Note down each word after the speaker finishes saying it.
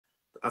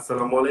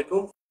আসসালামু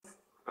আলাইকুম।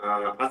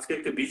 আজকে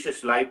একটি বিশেষ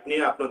লাইভ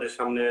নিয়ে আপনাদের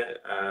সামনে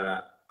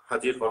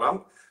হাজির হলাম।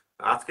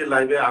 আজকের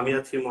লাইভে আমি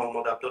আছি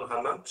মোহাম্মদ আব্দুল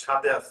হান্নান,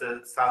 সাথে আছে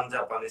সান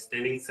জাপানিজ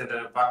ট্রেনিং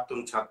সেন্টারের প্রাক্তন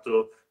ছাত্র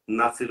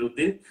নাসির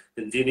উদ্দিন,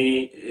 যিনি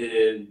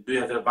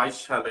 2022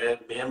 সালে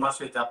মে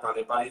মাসে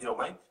জাপানে পাড়ি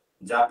জমায়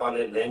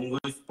জাপানের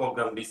ল্যাঙ্গুয়েজ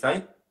প্রোগ্রাম ভিসায়।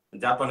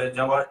 জাপানে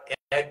যাওয়ার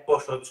 1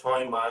 বছর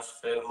 6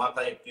 মাসের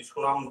মাথায় একটি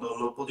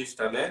সুনামধন্য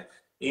প্রতিষ্ঠানে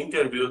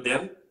ইন্টারভিউ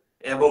দেন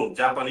এবং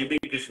জাপান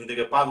ইমিগ্রেশন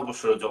থেকে 5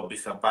 বছরের জব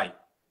ভিসা পায়।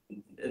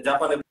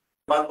 জাপানে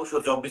 5 বছর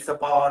জব ভিসা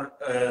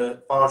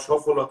পাওয়ার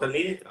সফলতা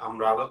নিয়ে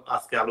আমরা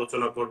আজকে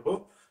আলোচনা করব।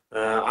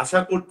 আশা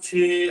করছি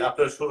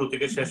আপনারা শুরু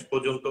থেকে শেষ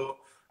পর্যন্ত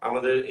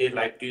আমাদের এই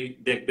লাইভটি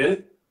দেখবেন।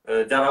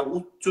 যারা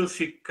উচ্চ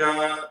শিক্ষা,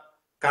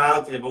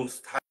 কাজ এবং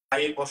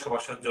স্থায়ী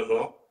বসবাসের জন্য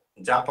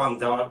জাপান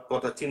যাওয়ার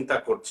কথা চিন্তা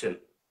করছেন,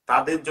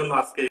 তাদের জন্য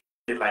আজকে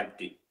এই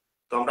লাইভটি।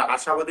 তো আমরা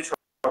আশাবাদী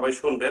সবাই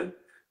শুনবেন।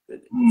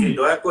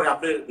 দয়া করে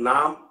আপনার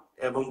নাম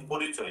এবং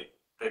পরিচয়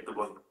একটু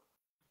বলুন।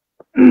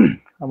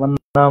 আমার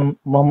নাম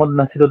মোহাম্মদ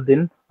নাসির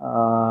উদ্দিন।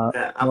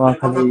 আপনার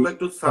কথাগুলো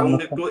একটু সাউন্ড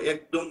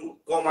একদম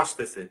কম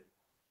আসতেছে।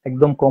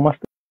 একদম কম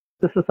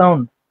আসতেছে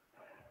সাউন্ড?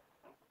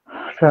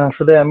 আচ্ছা,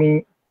 আসলে আমি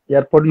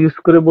এয়ারপড ইউজ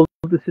করে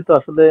বলতেছি, তো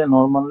আসলে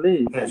নরমালি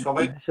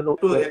সবাই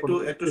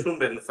একটু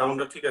শুনবেন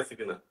সাউন্ডটা ঠিক আছে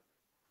কিনা।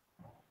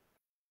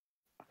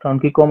 সাউন্ড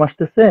কি কম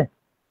আসতেছে?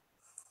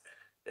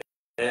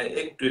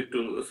 একটু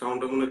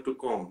সাউন্ডটা মনে একটু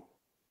কম।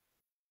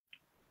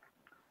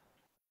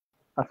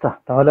 আচ্ছা,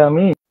 তাহলে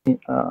আমি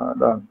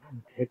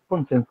হেডফোন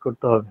চেঞ্জ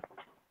করতে হবে।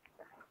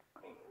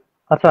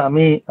 আচ্ছা,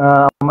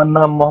 আমার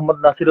নাম মোহাম্মদ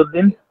নাসির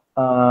উদ্দিন,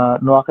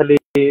 নোয়াখালী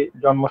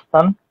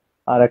জন্মস্থান,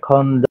 আর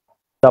এখন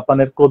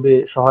জাপানের কোবে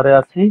শহরে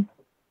আছি।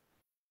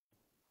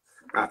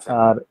 আচ্ছা,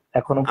 আর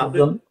এখনো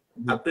পর্যন্ত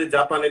আপনি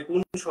জাপানে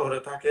কোন শহরে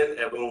থাকেন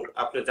এবং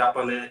আপনি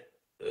জাপানে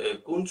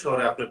কোন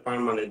শহরে আপনার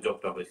পার্মানেন্ট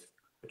জবটা হয়েছে?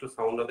 একটু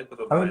সাউন্ডটা দেখো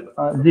তো।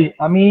 জি,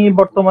 আমি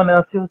বর্তমানে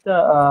আছি হচ্ছে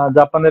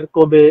জাপানের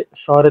কোবে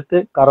শহরেতে।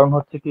 কারণ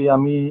হচ্ছে কি,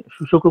 আমি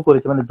সুযোগও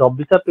করেছি, মানে জব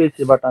ভিসা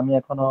পেয়েছি, বাট আমি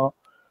এখনো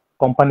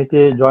কোম্পানিতে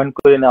জয়েন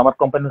করিনি। আমার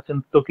কোম্পানি হচ্ছে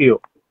টোকিও,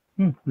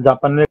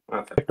 জাপানের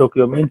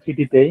টোকিও মেইন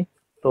সিটিতেই।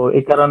 তো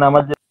এই কারণে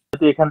আমার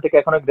যেহেতু এখান থেকে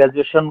এখনো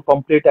গ্রাজুয়েশন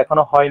কমপ্লিট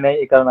এখনো হয় নাই,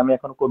 এই কারণে আমি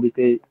এখন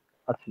কোবিতে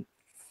আছি।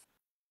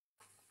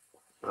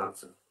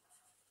 আচ্ছা,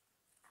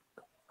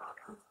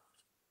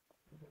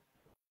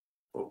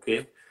 ওকে।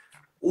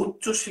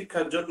 উচ্চ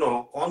শিক্ষার জন্য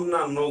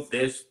অন্যান্য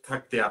দেশ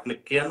থাকতে আপনি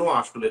কেন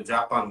আসলে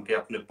জাপানকে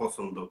আপনি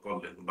পছন্দ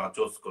করলেন বা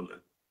চুজ করলেন?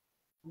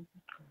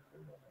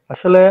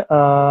 আসলে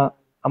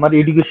আমার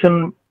এডুকেশন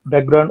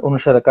ব্যাকগ্রাউন্ড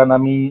অনুসারে, কারণ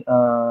আমি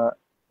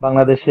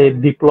বাংলাদেশে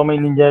ডিপ্লোমা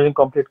ইন ইঞ্জিনিয়ারিং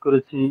কমপ্লিট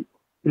করেছি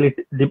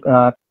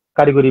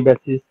কারিগরি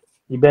বেসিস,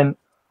 ইভেন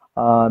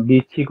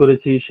বিএসসি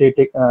করেছি সেই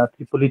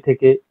ত্রিপলি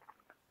থেকে।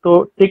 তো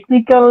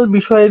টেকনিক্যাল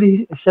বিষয়ের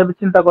হিসাবে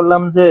চিন্তা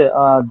করলাম যে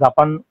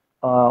জাপান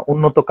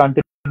উন্নত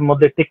কান্ট্রির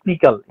মধ্যে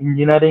টেকনিক্যাল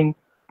ইঞ্জিনিয়ারিং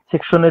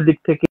সেকশনের দিক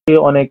থেকে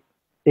অনেক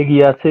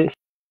এগিয়ে আছে।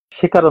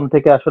 সে কারণ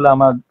থেকে আসলে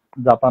আমার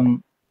জাপান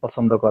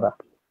পছন্দ করা।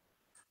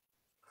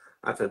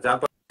 আচ্ছা,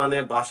 জাপানে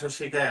ভাষা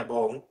শেখা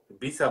এবং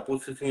ভিসা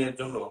প্রসেসিং এর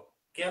জন্য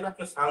কেন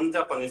আপনি সান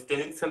জাপানিজ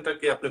ট্রেনিং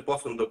সেন্টারকে আপনি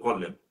পছন্দ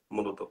করলেন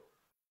মূলত?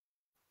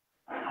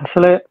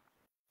 আসলে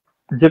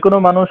যে কোনো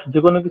মানুষ যে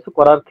কোনো কিছু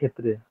করার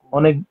ক্ষেত্রে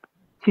অনেক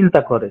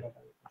চিন্তা করে।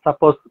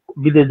 সাপোজ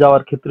বিদেশ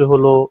যাওয়ার ক্ষেত্রে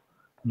হলো,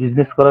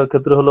 বিজনেস করার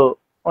ক্ষেত্রে হলো,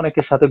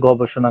 অনেকের সাথে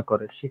গবেষণা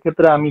করে।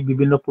 সেক্ষেত্রে আমি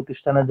বিভিন্ন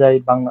প্রতিষ্ঠানে যাই।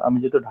 আমি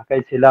যেহেতু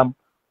ঢাকায় ছিলাম,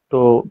 তো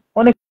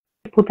অনেক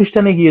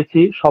প্রতিষ্ঠানে গিয়েছি,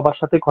 সবার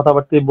সাথে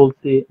কথাবার্তা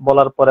বলছি।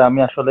 বলার পরে আমি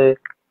আসলে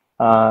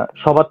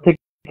সবার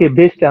থেকে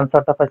বেস্ট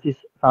অ্যান্সারটা পাচ্ছি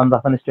সান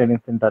জাপানিজ ট্রেনিং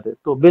সেন্টারে।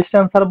 তো বেস্ট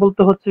অ্যান্সার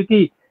বলতে হচ্ছে কি,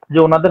 যে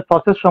ওনাদের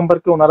প্রসেস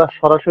সম্পর্কে ওনারা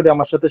সরাসরি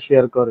আমার সাথে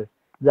শেয়ার করে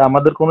যে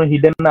আমাদের কোনো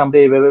হিডেন না, আমরা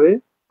এইভাবে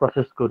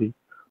প্রসেস করি।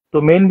 তো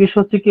মেইন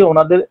বিষয় হচ্ছে কি,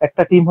 ওনাদের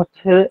একটা টিম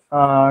হচ্ছে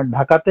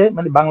ঢাকাতে,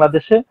 মানে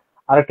বাংলাদেশে,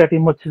 আর একটা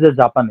টিম হচ্ছে যে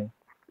জাপানে,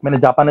 মানে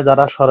জাপানে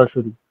যারা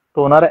সরাসরি। তো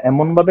ওনারা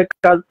এমন ভাবে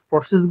কাজ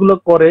প্রসেস গুলো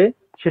করে,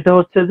 সেটা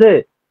হচ্ছে যে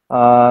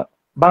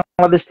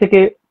বাংলাদেশ থেকে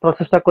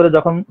প্রসেসটা করে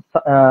যখন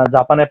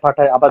জাপানে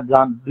পাঠায়, আবার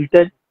যান,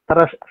 দুইটাই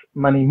তারা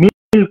মানে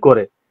মিল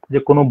করে যে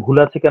কোনো ভুল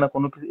আছে কিনা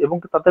কোনো কিছু, এবং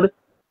তাদের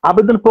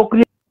আবেদন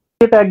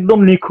প্রক্রিয়াটা একদম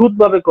নিখুঁত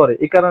ভাবে করে।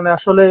 এই কারণে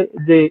আসলে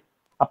যে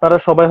আপনারা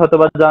সবাই হয়তো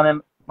বা জানেন,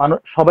 মানুষ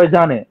সবাই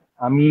জানে,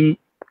 আমি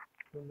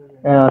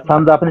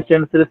সান জাপানিজ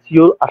ট্রেনিং সেন্টারে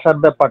সিওর আসার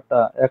ব্যাপারটা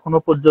এখনো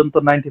পর্যন্ত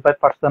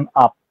 95%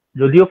 আপ।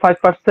 যদিও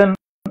 5%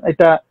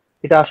 এটা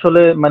এটা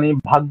আসলে মানে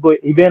ভাগ্য,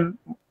 ইভেন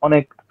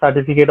অনেক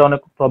সার্টিফিকেট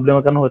অনেক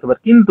প্রবলেমের কারণে হতে পারে,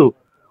 কিন্তু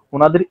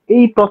ওনাদের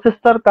এই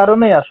প্রসেসটার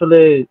কারণে আসলে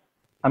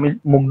আমি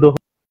মুগ্ধ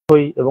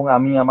হই, এবং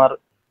আমি আমার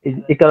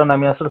এই কারণে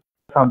আমি আসলে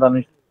সান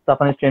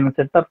জাপানিজ ট্রেনিং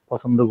সেন্টার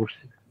পছন্দ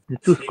করছি,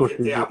 চুজ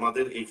করছি।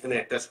 আমাদের এখানে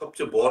একটা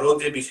সবচেয়ে বড়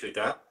যে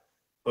বিষয়টা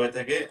হয়ে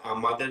থাকে,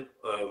 আমাদের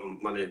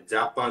মানে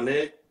জাপানে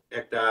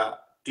একটা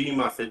টিম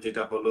আছে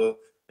যেটা হলো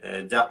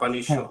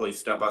জাপানিজ হ্যাঁ সহ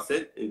স্টাফ আছে,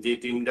 যে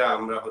টিমটা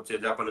আমরা হচ্ছে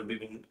জাপানের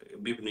বিভিন্ন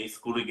বিভিন্ন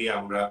স্কুলে গিয়ে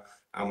আমরা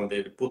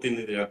আমাদের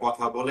প্রতিনিধিরা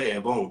কথা বলে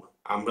এবং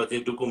আমরা যে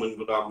ডকুমেন্ট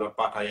গুলো আমরা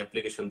পাঠাই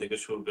অ্যাপ্লিকেশন থেকে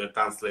শুরু করে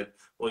ট্রান্সলেট,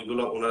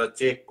 ওইগুলো ওনারা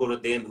চেক করে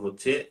দেন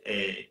হচ্ছে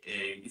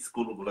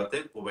স্কুল গুলাতে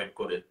প্রোভাইড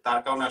করে। তার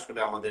কারণে আসলে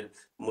আমাদের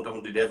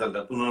মোটামুটি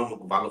রেজাল্টটা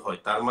তুলনামূলক ভালো হয়।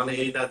 তার মানে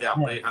এই না যে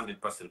আমরা হ্যাঁ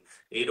 100%,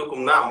 এইরকম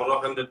না,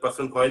 আমারও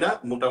 100% হয় না,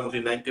 মোটামুটি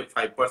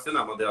 95%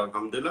 আমাদের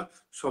আলহামদুলিল্লাহ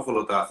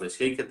সফলতা আছে।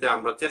 সেই ক্ষেত্রে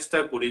আমরা চেষ্টা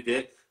করি যে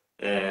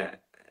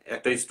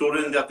একটা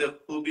স্টুডেন্ট যাতে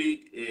খুবই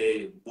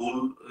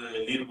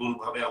নির্ভুল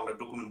ভাবে আমরা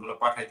ডকুমেন্ট গুলো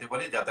পাঠাইতে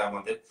পারি, যাতে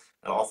আমাদের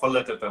অফার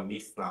লেটারটা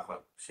মিস না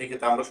হয়।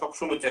 সেক্ষেত্রে আমরা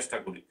সবসময় চেষ্টা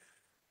করি।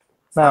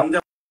 না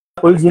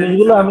ওই সানজাপান ট্রেনিং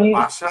জিনিসগুলো সেন্টার আমি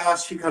ভাষা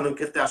শেখানোর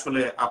ক্ষেত্রে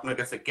আসলে আপনার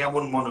কাছে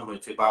কেমন মনে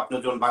হয়েছে, বা আপনি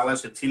যখন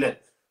বাংলাদেশে ছিলেন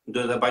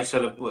 2022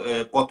 সালে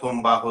প্রথম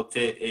বা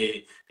হচ্ছে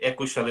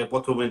 21 সালে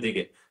প্রথমের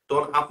দিকে,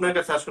 তখন আপনার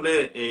কাছে আসলে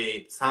এই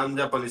সান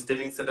জাপানিজ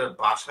ট্রেনিং সেন্টার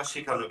ভাষা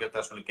শেখানোর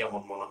ক্ষেত্রে আসলে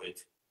কেমন মনে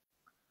হয়েছে?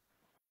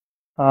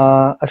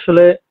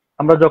 আসলে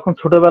আমরা যখন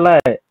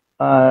ছোটবেলায়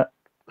আহ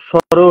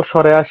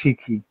সরেয়া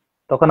শিখি,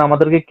 তখন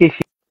আমাদেরকে কে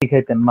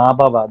শিখাইতেন? মা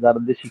বাবা, যারা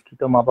যে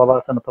শিক্ষিত মা বাবা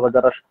আছেন অথবা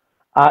যারা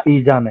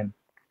জানেন।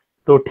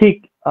 তো ঠিক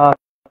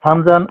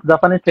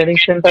জাপানি ট্রেনিং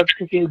সেন্টার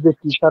থেকে যে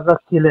টিচাররা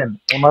ছিলেন,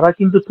 ওনারা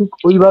কিন্তু ঠিক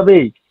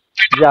ওইভাবেই,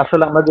 যে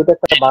আসলে আমরা যেটা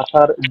একটা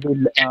ভাষার যে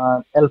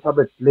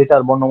অ্যালফাবেট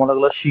লেটার বর্ণমালা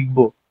গুলো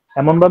শিখবো,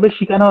 এমন ভাবে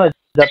শিখানো হয়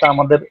যাতে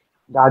আমাদের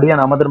গার্ডিয়ান,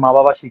 আমাদের মা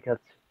বাবা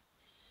শিখাচ্ছে।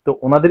 তো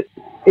ওনাদের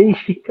এই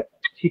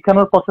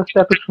শিখানোর প্রসেসটা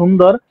এত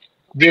সুন্দর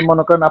যে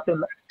মনে করেন আপনি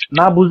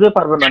না বুঝতে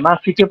পারবেন না, না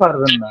শিখে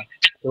পারবেন না,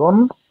 এবং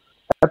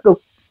এত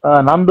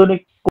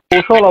নান্দনিক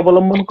কৌশল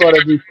অবলম্বন করে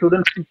যে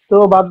স্টুডেন্ট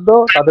শিখতেও বাধ্য,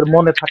 তাদের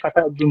মনে থাকাটা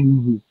একদম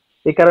ইজি।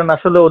 এই কারণে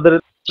আসলে ওদের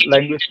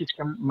ল্যাঙ্গুয়েজ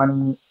সিস্টেম, মানে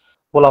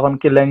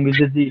পোলাপানকে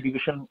ল্যাঙ্গুয়েজের যে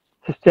এডুকেশন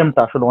সিস্টেমটা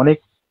আসলে অনেক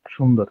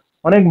সুন্দর,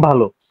 অনেক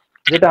ভালো।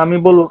 যেটা আমি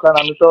বলবো, কারণ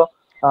আমি তো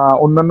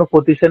অন্যান্য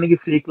প্রতিষ্ঠানে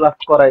গিয়ে ফ্রি ক্লাস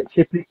করাই,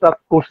 সে ফ্রি ক্লাস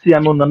করছি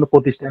আমি অন্যান্য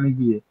প্রতিষ্ঠানে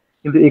গিয়ে,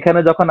 কিন্তু এখানে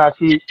যখন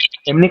আসি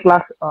এমনি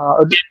ক্লাস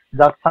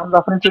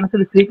যখন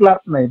ফ্রি ক্লাস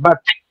নেই, বাট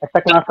একটা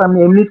ক্লাস আমি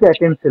এমনিতে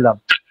অ্যাটেন্ড ছিলাম,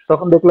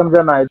 তখন দেখলাম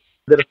যে না,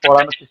 এদের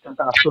পড়ানোর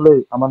সিস্টেমটা আসলে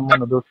আমার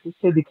মনে ধরছে।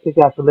 সেই দিক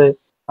থেকে আসলে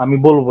আমি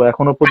বলবো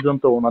এখনো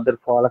পর্যন্ত ওনাদের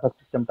পড়ালেখার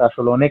সিস্টেমটা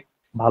আসলে অনেক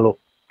ভালো।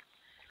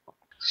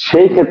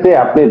 সেই ক্ষেত্রে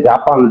আপনি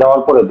জাপান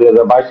যাওয়ার পরে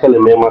 2022 সালে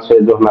মে মাসে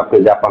যখন আপনি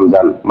জাপান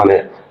যান, মানে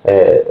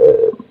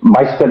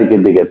 22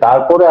 তারিখের দিকে,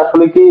 তারপরে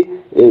আসলে কি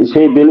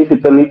সেই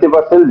বেনিফিটটা নিতে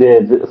পারছেন যে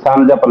সান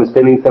জাপান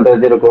ট্রেনিং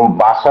সেন্টারে যেরকম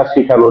ভাষা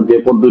শেখানোর যে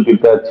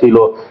পদ্ধতিটা ছিল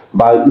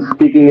বা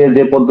স্পিকিং এর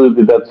যে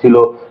পদ্ধতিটা ছিল,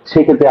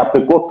 সেক্ষেত্রে আপনি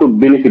কতটুকু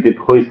বেনিফিটেড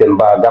হয়েছেন,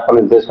 বা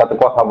জাপানিজদের সাথে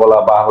কথা বলা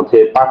বা হচ্ছে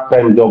পার্ট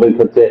টাইম জবের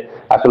ক্ষেত্রে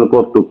আসলে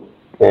কতটুকু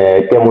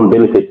কেমন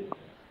বেনিফিট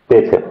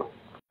পেয়েছেন?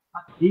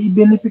 এই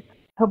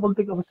বেনিফিটটা বলতে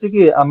কি হচ্ছে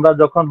কি, আমরা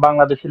যখন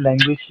বাংলাদেশি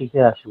ল্যাঙ্গুয়েজ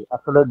শিখে আসি,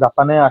 আসলে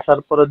জাপানে আসার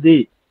পরে যে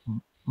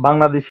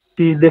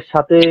বাংলাদেশিদের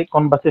সাথে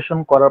কনভারসেশন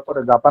করার পরে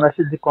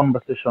জাপানিসের যে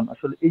কনভারসেশন,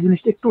 আসলে এই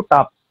জিনিসটা একটু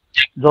টাফ।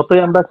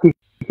 যতই আমরা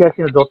শিখে আসি,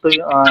 যতই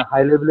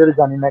হাই লেভেলের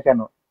জানি না কেন,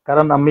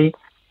 কারণ আমি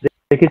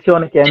দেখেছি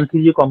অনেক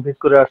এমসিজি কমপ্লিট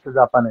করে আসছে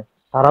জাপানে,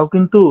 তারাও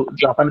কিন্তু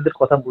জাপানিদের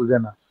কথা বুঝে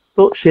না।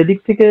 তো সেদিক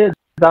থেকে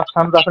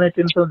জাপানি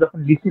ট্রেনিং যখন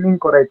লিসেনিং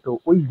করাইতো,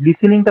 ওই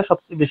লিসেনিংটা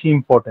সবচেয়ে বেশি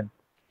ইম্পর্টেন্ট,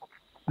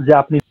 যে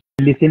আপনি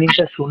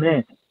লিসেনিংটা শুনে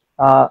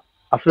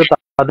আসলে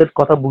তাদের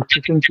কথা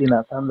বুঝতেছেন কিনা।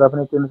 কারণ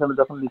জাপানি ট্রেনিং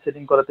যখন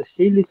লিসেনিং করাতে,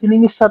 সেই লিসেনিং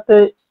এর সাথে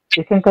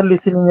এখানকার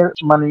লিসেনিং এর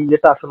মানে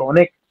যেটা আসলে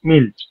অনেক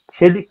মিল,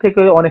 সেদিক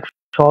থেকে অনেক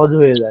সহজ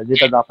হয়ে যায়,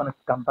 যেটা জাপানের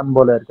কান্তান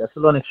বলে আর কি,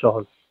 আসলে অনেক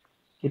সহজ।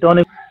 এটা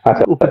অনেক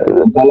আচ্ছা, উপকার।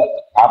 তাহলে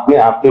আপনি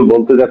আপনি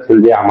বলতে চাচ্ছেন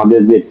যে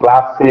আমাদের যে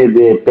ক্লাসে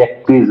যে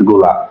প্র্যাকটিস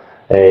গুলা,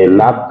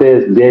 নাচতে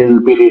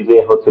জেএলপির যে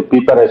হচ্ছে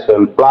প্রিপারেশন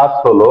প্লাস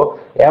হলো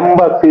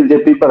এমবাসির যে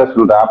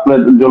প্রিপারেশনটা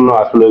আপনার জন্য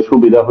আসলে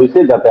সুবিধা হয়েছে,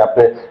 যাতে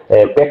আপনি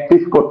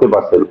প্র্যাকটিস করতে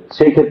পারছেন।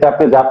 সেই ক্ষেত্রে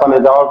আপনি জাপানে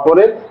যাওয়ার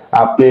পরে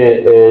আপনি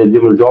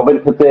যেমন জবের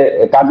ক্ষেত্রে,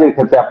 কাজের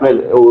ক্ষেত্রে আপনার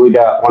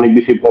ওইটা অনেক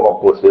বেশি প্রভাব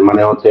পড়ছে,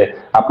 মানে হচ্ছে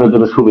আপনার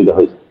জন্য সুবিধা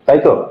হয়েছে, তাই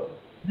তো?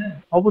 হ্যাঁ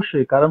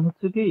অবশ্যই, কারণ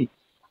হচ্ছে কি,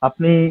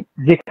 আপনি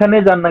যেখানে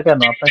যান না কেন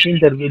আপনাকে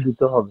ইন্টারভিউ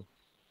দিতে হবে।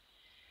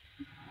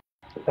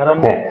 কারণ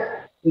হ্যাঁ,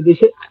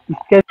 দেশে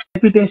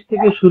স্ক্যাপি টেস্ট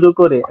থেকে শুরু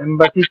করে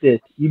এমবাসি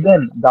টেস্ট,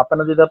 ইভেন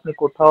জাপানে যদি আপনি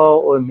কোথাও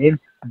ওই মেন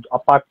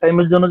পার্ট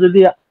টাইমের জন্য যদি,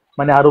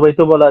 মানে আরো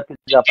বাইতো বলা আর কি,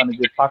 জাপানি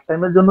যে পার্ট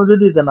টাইমের জন্য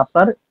যদি দেন,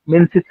 আপনার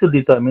মেনসেটসও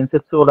দিতে হয়।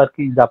 মেনসেটস বলা আর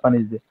কি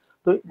জাপানিজ যে।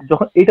 তো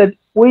যখন এটা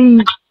ওই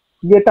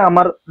ইয়েটা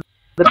আমার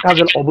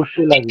কাজে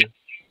অবশ্যই লাগে,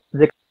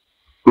 যে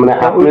মানে ওই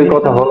আপনার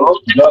কথা জিনিসটা। হলো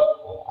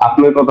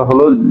আপনার কথা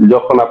হলো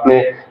যখন আপনি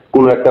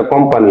কোন একটা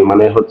কোম্পানি,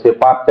 মানে হচ্ছে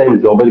পার্ট টাইম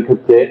জবের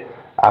ক্ষেত্রে,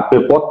 আপনি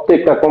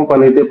প্রত্যেকটা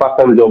কোম্পানিতে পার্ট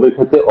টাইম জবের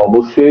ক্ষেত্রে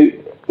অবশ্যই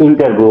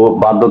ইন্টারভিউ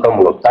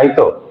বাধ্যতামূলক, তাই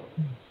তো?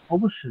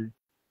 অবশ্যই।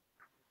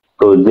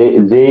 তো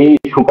যেই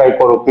শুকাই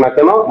করুক না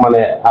কেন, মানে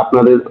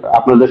আপনাদের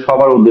আপনাদের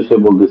সবার উদ্দেশ্যে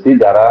বলতেছি,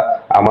 যারা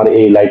আমার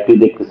এই লাইভটি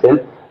দেখতেছেন,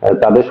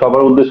 তাদের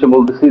সবার উদ্দেশ্যে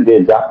বলতেছি যে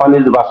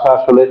জাপানিজ ভাষা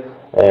আসলে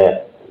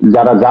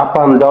যারা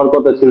জাপান যাওয়ার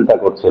কথা চিন্তা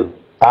করছেন,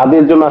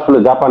 তাদের জন্য আসলে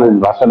জাপানিজ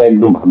ভাষাটা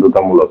একদম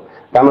বাধ্যতামূলক।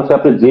 কারণ হচ্ছে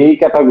আপনি যেই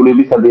ক্যাটাগরি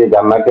ভিসা দিয়ে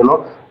যান না কেন,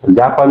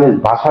 জাপানিজ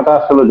ভাষাটা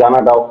আসলে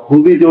জানাটাও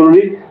খুবই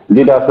জরুরি,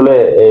 যেটা আসলে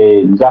এই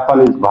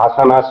জাপানিজ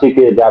ভাষা না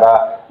শিখে যারা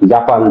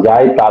জাপান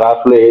যায় তারা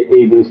আসলে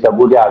এই জিনিসটা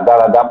বুঝে, আর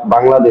যারা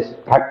বাংলাদেশ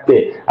থাকতে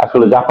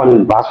আসলে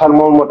জাপানিজ ভাষার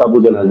মর্মটা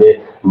বুঝে না, যে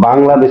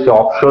বাংলাদেশে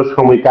অবসর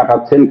সময়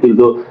কাটাচ্ছেন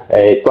কিন্তু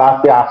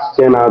ক্লাসে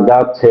আসছেন আর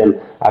যাচ্ছেন,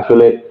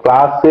 আসলে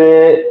ক্লাসে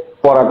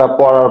পড়াটা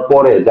পড়ার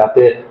পরে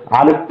যাতে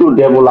আরেকটু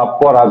ডেভেলপ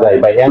করা যায়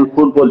বা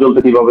এনফুড পর্যন্ত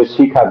কিভাবে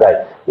শিখা যায়,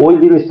 ওই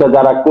জিনিসটা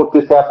যারা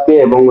করতেছে আজকে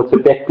এবং হচ্ছে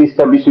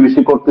প্র্যাকটিসটা বেশি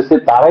বেশি করতেছে,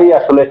 তারাই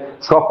আসলে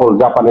সফল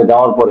জাপানে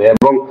যাওয়ার পরে,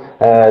 এবং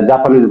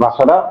জাপানিজ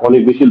ভাষাটা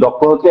অনেক বেশি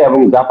দক্ষ হচ্ছে, এবং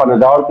জাপানে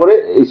যাওয়ার পরে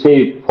সেই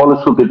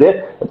ফলশ্রুতিতে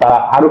তারা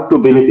আরো একটু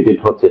বেনিফিটেড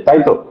হচ্ছে, তাই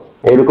তো?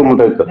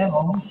 এরকমটাই তো। হ্যাঁ,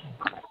 অবশ্যই।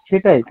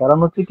 সেটাই, কারণ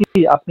হচ্ছে কি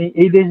আপনি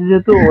এই দেশ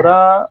যেহেতু ওরা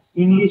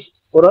ইংলিশ,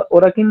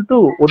 ওরা কিন্তু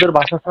ওদের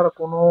ভাষা ছাড়া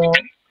কোনো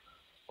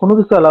কোনো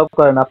কিছু অ্যালাউ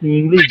করে না। আপনি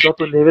ইংলিশ যত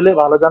লেভেলে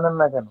ভালো জানেন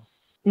না কেন,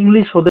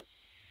 ইংলিশ ওদের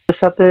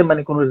সাথে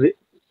মানে কোনো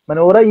মানে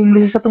ওরা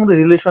ইংলিশের সাথে কোনো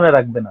রিলেশনে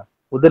রাখবে না।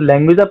 ওদের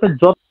ল্যাঙ্গুয়েজ আপনি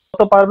যত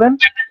পারবেন,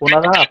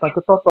 ওনারা আপনাকে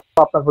তত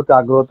আপনার প্রতি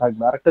আগ্রহ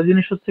থাকবে। আর একটা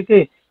জিনিস হচ্ছে কি,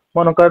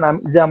 মনে করেন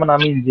যেমন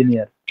আমি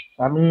ইঞ্জিনিয়ার,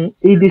 আমি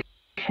এই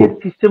দেশের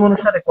সিস্টেম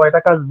অনুসারে কয়টা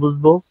কাজ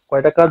বুঝবো,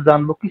 কয়টা কাজ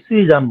জানবো,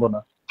 কিছুই জানবো না।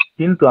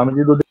 কিন্তু আমি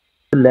যদি ওদের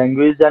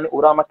ল্যাঙ্গুয়েজ জানি,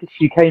 ওরা আমাকে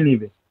শিখাই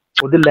নিবে।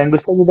 ওদের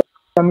ল্যাঙ্গুয়েজটা যদি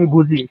আমি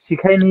বুঝি,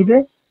 শিখাই নিবে।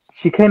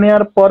 শিখাই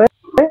নেওয়ার পরে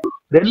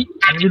দেন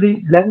আমি যদি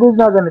ল্যাঙ্গুয়েজ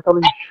না জানি,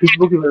 তাহলে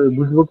শিখবো কিভাবে,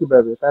 বুঝবো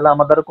কিভাবে? তাহলে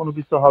আমার দ্বারা কোনো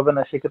কিছু হবে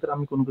না, সেক্ষেত্রে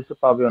আমি কোনো কিছু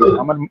পাবো না।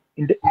 আমার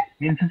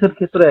মেনসেসের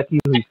ক্ষেত্রে একই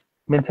হয়েছে।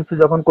 মেনসেসে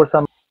যখন করছে,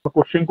 আমি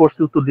কোশ্চেন করছি,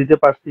 উত্তর দিতে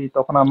পারছি,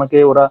 তখন আমাকে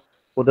ওরা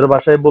ওদের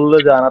ভাষায় বললো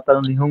যে আনাতার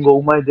নিহঙ্গ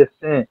উমাই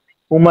দেখছে।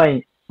 উমাই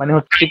মানে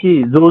হচ্ছে কি,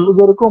 যোগাযোগ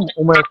এরকম,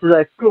 উমাই হচ্ছে যে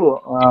একটু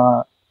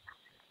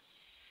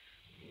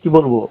কি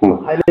বলবো,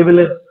 হাই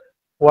লেভেলের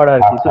ওয়ার্ড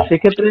আর কি। তো আচ্ছা,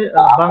 সেক্ষেত্রে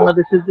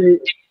বাংলাদেশে যে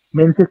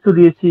মেনফেস্টো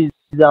দিয়েছি,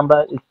 যে আমরা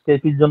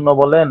স্কেপির জন্য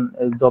বলেন,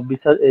 জব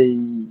ভিসা, এই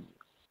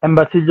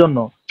এম্বাসির জন্য,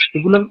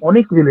 এগুলো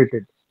অনেক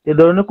রিলেটেড। এই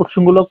ধরনের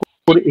কোশ্চেন গুলো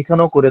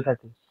এখানেও করে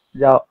থাকে,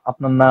 যা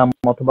আপনার নাম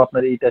অথবা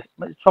আপনার এইটা,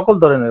 মানে সকল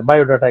ধরনের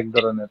বায়োডাটা এক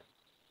ধরনের।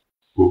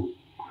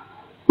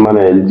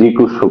 মানে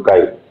জিকু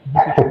সুকাই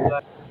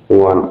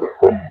ওয়ান।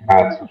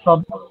 আচ্ছা, সব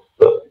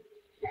তো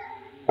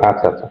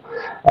আচ্ছা আচ্ছা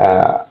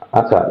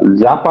আচ্ছা,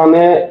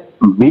 জাপানে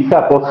ভিসা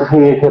প্রসেসিং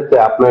এর ক্ষেত্রে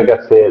আপনার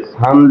কাছে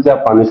সান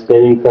জাপানিজ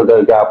ট্রেনিং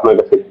সেন্টারকে আপনার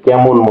কাছে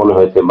কেমন মনে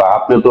হয়েছে, বা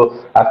আপনি তো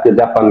আজকে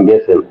জাপান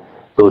গেছেন,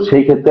 তো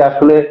সেই ক্ষেত্রে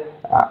আসলে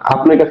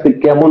আপনার কাছে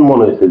কেমন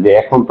মনে হয়েছে, যে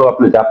এখন তো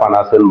আপনি জাপান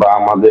আছেন, বা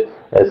আমাদের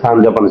সান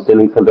জাপানিজ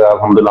ট্রেনিং সেন্টার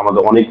আলহামদুলিল্লাহ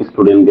আমাদের অনেক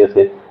স্টুডেন্ট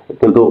গেছে,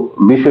 কিন্তু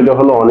বিষয়টা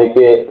হলো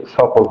অনেকে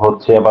সফল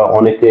হচ্ছে বা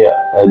অনেকে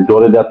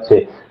জ্বরে যাচ্ছে,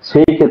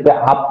 সেই ক্ষেত্রে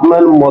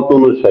আপনার মত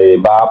অনুসারে,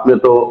 বা আপনি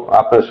তো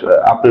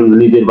আপনার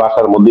নিজের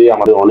বাসার মধ্যেই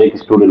আমাদের অনেক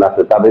স্টুডেন্ট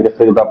আছে, তাদের কাছ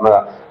থেকে তো আপনারা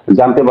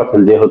জানতে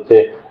পারছেন যে হচ্ছে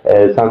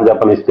সান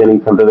জাপানিজ ট্রেনিং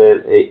সেন্টারের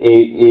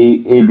এই এই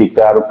এই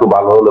দিকটা আর একটু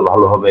ভালো হলে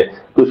ভালো হবে।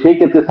 তো সেই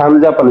ক্ষেত্রে সান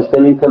জাপানিজ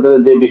ট্রেনিং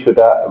সেন্টারের যে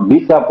বিষয়টা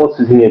ভিসা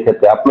প্রসেসিং এর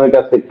ক্ষেত্রে আপনার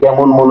কাছে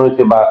কেমন মনে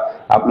হয়েছে, বা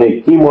আপনি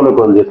কি মনে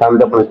করেন যে Sun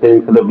Japanese training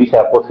centre visa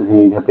processing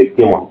এর ক্ষেত্রে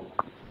কেমন?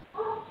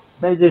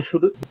 এই যে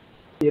শুরু,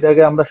 এর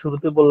আগে আমরা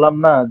শুরুতে বললাম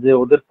না যে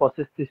ওদের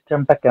প্রসেস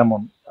সিস্টেমটা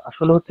কেমন।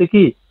 আসলে হচ্ছে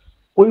কি,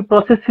 ওই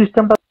প্রসেস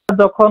সিস্টেমটা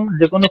যখন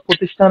যে কোনো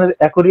প্রতিষ্ঠানের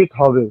অ্যাকুরেট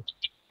হবে,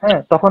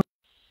 হ্যাঁ, তখন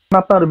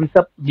আপনার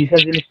ভিসা ভিসা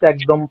জিনিসটা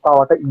একদম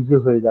পাওয়াটা ইজি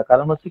হয়ে যায়।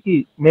 কারণ হচ্ছে কি,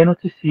 মেন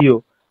হচ্ছে সিও।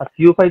 আর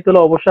সিও পাইতে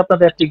হলে অবশ্যই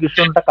আপনার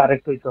অ্যাপ্লিকেশনটা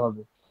কারেক্ট হইতে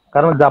হবে।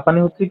 কারণ জাপানি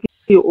হচ্ছে কি,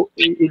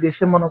 এই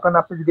দেশে মনে করেন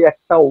আপনি যদি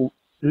একটা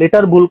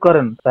লেটার ভুল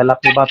করেন, তাহলে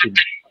আপনি বাতিল।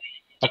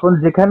 এখন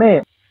যেখানে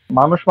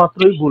মানুষ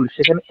মাত্রই ভুল,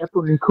 সেখানে এত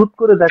নিখুঁত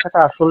করে দেখাটা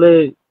আসলে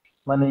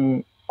মানে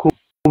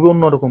খুবই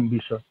অন্যরকম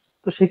বিষয়।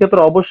 তো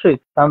সেক্ষেত্রে অবশ্যই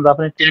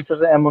জাপানি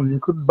টেন্সার এমন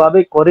নিখুঁত ভাবে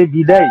করে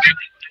বিদায়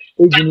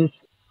এই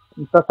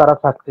জিনিসটা তারা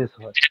সাকসেস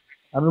হয়।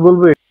 আমি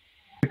বলবো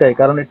এটাই,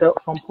 কারণ এটা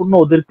সম্পূর্ণ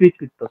ওদের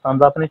কৃতিত্ব,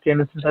 জাপানি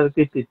ট্রেনিং সেন্টারের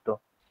কৃতিত্ব,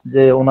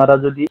 যে ওনারা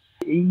যদি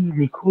এই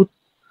নিখুঁত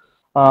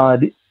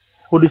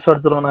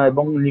পরিচর্যা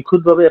এবং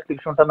নিখুঁত ভাবে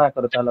অ্যাপ্লিকেশনটা না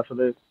করে, তাহলে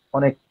আসলে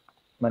অনেক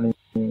মানে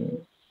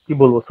কি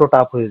বলবো, সো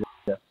টাফ হয়ে যায়।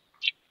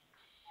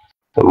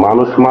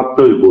 মানুষ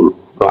মাত্রই ভুল,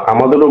 তো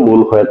আমাদেরও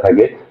ভুল হয়ে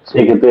থাকে,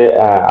 সেক্ষেত্রে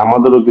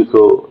আমাদেরও কিছু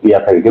ইয়া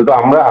থাকে, কিন্তু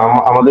আমরা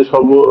আমাদের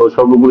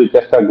সর্বোপরি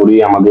চেষ্টা করি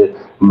আমাদের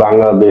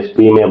বাংলাদেশ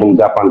টিম এবং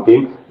জাপান টিম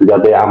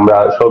যাতে আমরা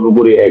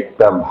সর্বোপরি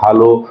একটা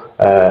ভালো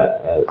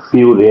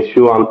সিউ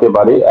রেশিও আনতে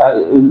পারি,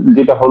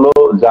 যেটা হলো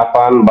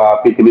জাপান বা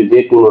পৃথিবীর যে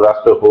কোনো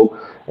রাষ্ট্র হোক,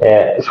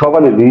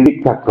 সবারই রিজিক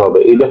থাকতে হবে,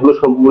 এটা হলো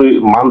সর্বোপরি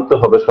মানতে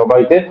হবে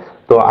সবাইকে।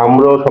 তো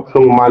আমরাও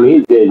সবসময় মানি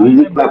যে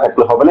রিজিক না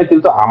থাকলে হবে না,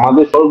 কিন্তু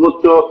আমাদের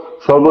সর্বোচ্চ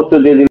সর্বোচ্চ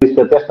যে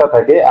জিনিসটা চেষ্টা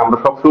থাকে, আমরা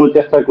সবসময়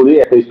চেষ্টা করি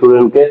একটা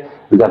স্টুডেন্টকে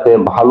যাতে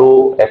ভালো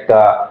একটা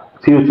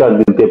ফিউচার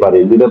দিতে পারি,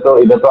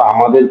 এটা তো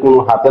আমাদের কোনো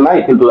হাতে নাই,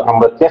 কিন্তু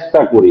আমরা চেষ্টা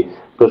করি।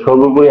 তো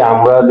সর্বোপরি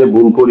আমরা যে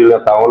ভুল করি না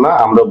তাও না,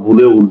 আমরা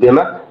ভুলে উঠে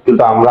না,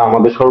 কিন্তু আমরা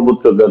আমাদের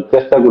সর্বোচ্চ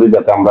চেষ্টা করি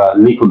যাতে আমরা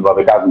নিখুঁত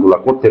ভাবে কাজগুলা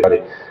করতে পারি।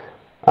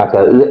 আচ্ছা,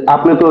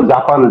 আপনি তো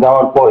জাপান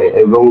যাওয়ার পরে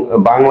এবং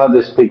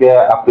বাংলাদেশ থেকে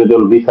আপনি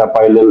যখন ভিসা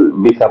পাইলেন,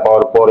 ভিসা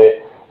পাওয়ার পরে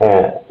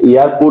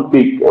এয়ারপোর্ট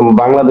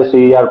বাংলাদেশে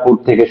এয়ারপোর্ট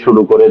থেকে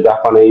শুরু করে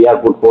জাপানে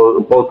এয়ারপোর্ট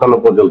পৌঁছানো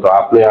পর্যন্ত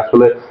আপনি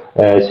আসলে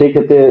সেই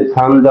ক্ষেত্রে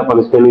Sun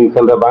Japanese training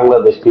centre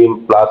Bangladesh team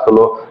plus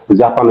হলো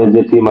জাপানের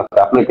যে টিম আছে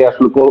আপনাকে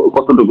আসলে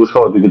কতটুকু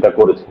সহযোগিতা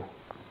করেছে?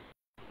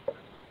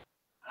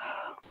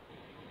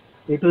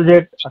 A to Z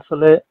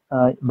আসলে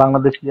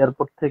বাংলাদেশ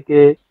এয়ারপোর্ট থেকে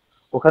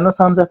ওখানেও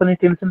সান জাপানি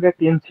ট্রেনিং সেন্টার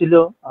টিম ছিল,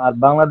 আর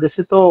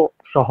বাংলাদেশে তো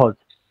সহজ,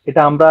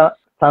 এটা আমরা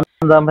সান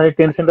জাপানি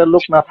ট্রেনিং সেন্টার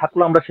লোক না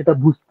থাকলেও আমরা সেটা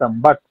বুঝতাম।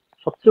 বাট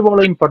সবচেয়ে বড়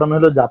ইম্পর্টেন্ট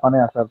হলো জাপানে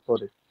আসার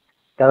পরে,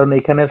 কারণ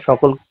এখানের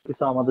সকল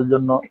কিছু আমাদের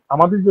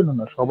জন্য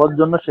না, সবার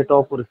জন্য সেটা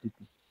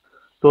অপরিচিতি।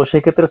 তো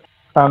সেক্ষেত্রে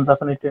সান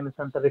জাপানি ট্রেনিং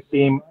সেন্টারের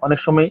টিম অনেক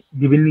সময়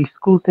বিভিন্ন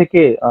স্কুল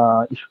থেকে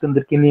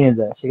স্টুডেন্টদেরকে নিয়ে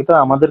যায়,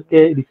 সেক্ষেত্রে আমাদেরকে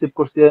রিসিভ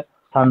করছে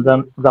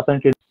জাপানি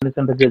ট্রেনিং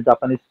সেন্টার যে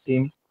জাপানিজ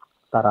টিম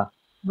তারা।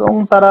 এবং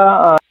তারা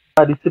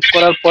রিসিভ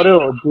করার পরেও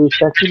যে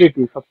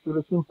ফ্যাসিলিটি, সবচেয়ে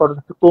বেশি ইম্পর্টেন্ট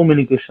হচ্ছে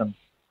কমিউনিকেশন।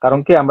 কারণ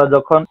কি আমরা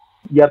যখন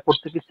এয়ারপোর্ট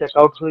থেকে চেক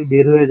আউট হয়ে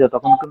বের হয়ে যায়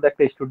তখন কিন্তু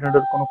একটা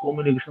স্টুডেন্টের কোনো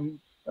কমিউনিকেশন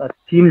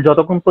সিম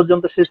যতক্ষণ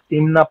পর্যন্ত সে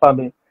সিম না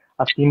পাবে,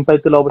 আর সিম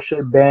পাইতে হলে অবশ্যই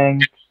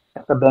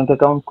একটা ব্যাংক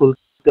অ্যাকাউন্ট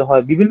খুলতে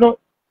হয়, বিভিন্ন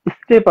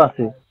স্টেপ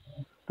আছে।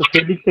 তো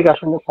সেদিক থেকে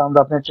আসলে সাউন্ড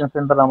আপনার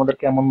সেন্টার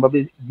আমাদেরকে এমন ভাবে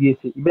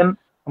দিয়েছে। ইভেন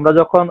আমরা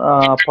যখন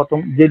প্রথম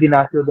যেদিন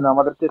আসি ওদিন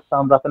আমাদেরকে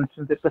সাউন্ড আপনার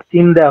একটা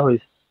সিম দেওয়া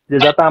হয়েছে, যে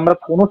যাতে আমরা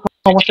কোনো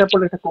সমস্যা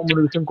পড়লে একটা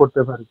কমিউনিকেশন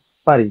করতে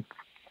পারি।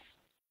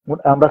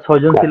 আমরা 6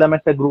 জন ছিলাম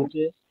একটা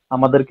গ্রুপে,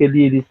 আমাদেরকে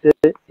দিয়ে দিচ্ছে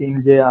সিম,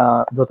 যে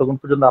যতক্ষণ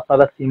পর্যন্ত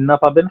আপনারা সিম না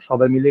পাবেন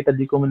সবাই মিলে এটা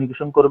দিয়ে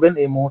কমিউনিকেশন করবেন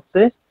এই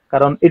মুহূর্তে।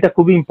 কারণ এটা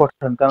খুবই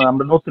ইম্পর্টেন্ট, কারণ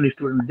আমরা নতুন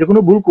স্টুডেন্ট, যে কোনো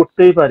ভুল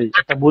করতেই পারি,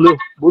 একটা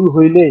ভুল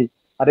হইলেই,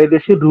 আর এই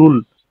দেশের রুল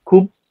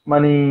খুব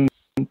মানে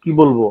কি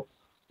বলবো,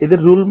 এদের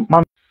রুল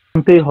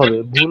মানতেই হবে,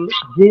 ভুল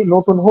যে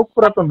নতুন হোক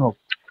পুরাতন হোক।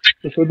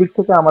 তো সেই দিক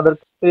থেকে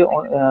আমাদেরকে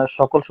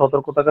সকল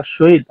সতর্কতার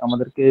সহিত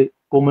আমাদেরকে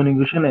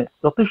কমিউনিকেশনে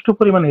যথেষ্ট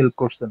পরিমাণে হেল্প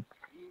করছেন,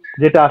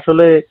 যেটা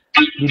আসলে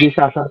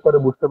বিদেশে আসার পরে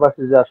বুঝতে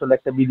পারছি যে আসলে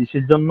একটা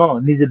বিদেশের জন্য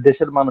নিজের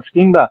দেশের মানুষ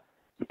কিংবা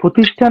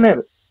প্রতিষ্ঠানের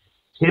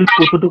হেল্প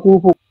কতটুকু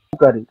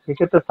উপকারী।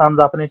 সেক্ষেত্রে সান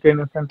জাপানি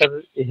ট্রেনিং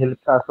সেন্টারের এই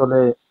হেল্পটা আসলে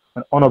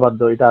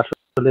অনবাদ্য, এটা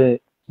আসলে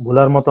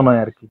ভোলার মতো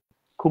নয় আর কি,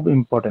 খুব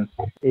ইম্পর্টেন্ট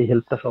এই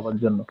হেল্পটা সবার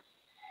জন্য।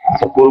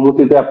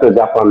 পরবর্তীতে আপনি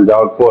জাপান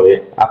যাওয়ার পরে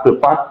আপনি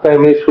পার্ট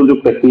টাইমের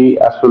সুযোগটা কি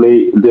আসলে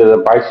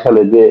 2022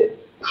 সালে যে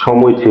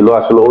সময় ছিল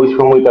আসলে ওই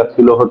সময়টা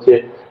ছিল হচ্ছে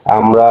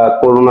আমরা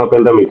করোনা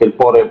প্যান্ডামিকের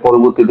পরে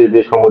পরবর্তীতে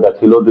যে সময়টা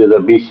ছিল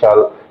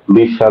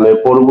 2020 সালের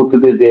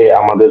পরবর্তীতে যে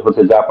আমাদের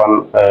হচ্ছে জাপান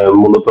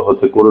মূলত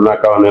হচ্ছে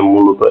করোনার কারণে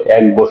মূলত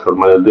 1 বছর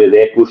মানে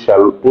 2021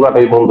 সাল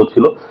পুরাটাই বন্ধ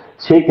ছিল।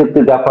 সেই ক্ষেত্রে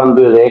জাপান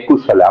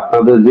 2021 সালে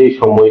আপনাদের যে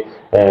সময়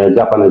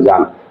জাপানে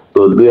যান,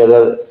 তো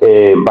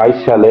 2022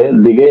 সালের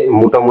দিকে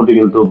মোটামুটি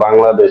কিন্তু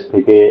বাংলাদেশ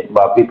থেকে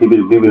বা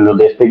পৃথিবীর বিভিন্ন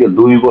দেশ থেকে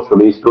 2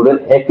 বছরের স্টুডেন্ট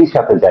একই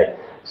সাথে যায়।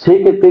 সেই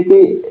ক্ষেত্রে কি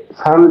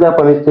সান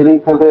জাপানিজ ট্রেনিং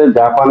সেন্টারে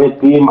জাপানের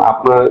টিম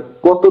আপনার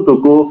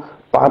কতটুকু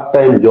পার্ট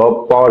টাইম জব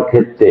পাওয়ার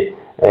ক্ষেত্রে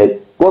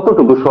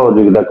কতটুকু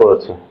সহযোগিতা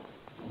করেছে?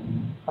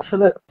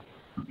 আসলে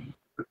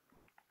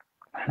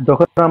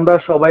যখন আমরা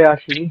সবাই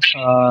আসি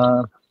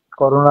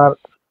করোনার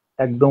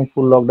একদম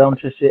ফুল লকডাউন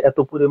শেষে এত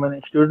পরিমাণে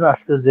স্টুডেন্ট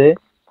আসছে যে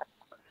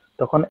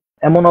তখন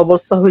এমন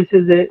অবস্থা হয়েছে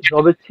যে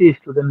জবের চেয়ে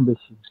স্টুডেন্ট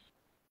বেশি।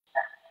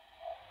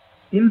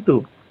 কিন্তু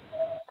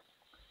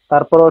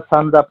তারপরও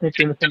সান জাপানি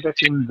ট্রেনিং সেন্টার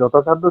টিম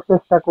যথাসাধ্য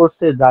চেষ্টা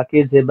করছে, যাকে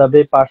যেভাবে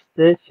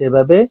পারছে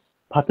সেভাবে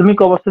প্রাথমিক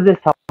অবস্থায় যে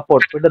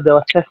সাপোর্ট ওইটা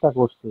দেওয়ার চেষ্টা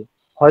করছে।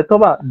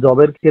 হয়তোবা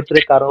জবের ক্ষেত্রে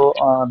কারো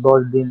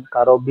 10 দিন,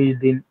 কারো 20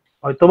 দিন,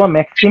 হয়তোবা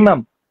ম্যাক্সিমাম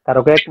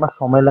কারো 1 মাস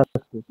সময়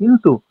লাগছে,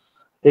 কিন্তু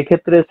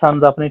এক্ষেত্রে সান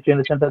জাপানি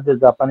ট্রেনিং সেন্টার যে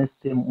জাপানিজ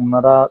টিম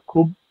ওনারা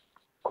খুব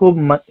খুব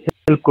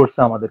হেল্প করছে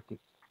আমাদেরকে।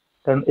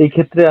 কারণ এই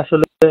ক্ষেত্রে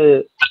আসলে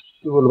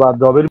কি বলবো,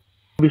 জবের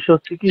বিষয়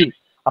হচ্ছে কি,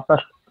 আপনার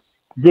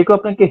যে কেউ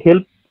আপনাকে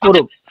হেল্প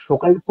করুক,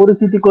 সকাল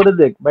পরিচিতি করে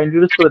দেখ বা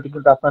ইন্ট্রোডিউস করে দেখ,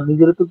 কিন্তু আপনার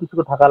নিজেরও তো কিছু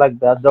থাকা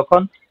লাগবে। আর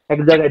যখন এক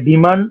জায়গায়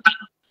ডিমান্ড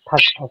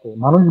থাকে,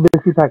 মানুষ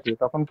বেশি থাকে,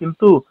 তখন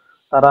কিন্তু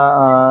তারা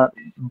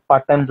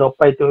পার্ট টাইম জব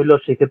পাইতে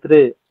হইলেও সেক্ষেত্রে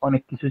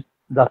অনেক কিছু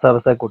যাচাই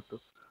বাছাই করতো।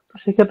 তো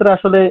সেক্ষেত্রে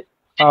আসলে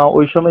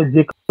ওই সময়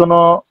যে কোনো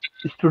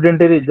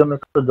স্টুডেন্টের জন্য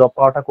জব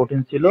পাওয়াটা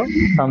কঠিন ছিল।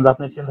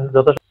 আপনি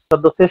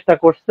যথাসাধ্য চেষ্টা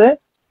করছে,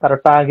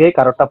 কারোটা আগে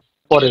কারোটা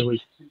পরে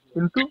হয়েছে,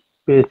 কিন্তু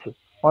পেয়েছে।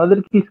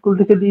 আমাদেরকে স্কুল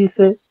থেকে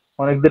দিয়েছে,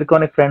 অনেকদেরকে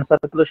অনেক ফ্রেন্ড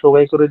সার্কেলে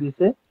সবাই করে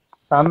দিয়েছে।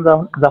 সান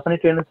জাপানি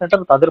ট্রেনিং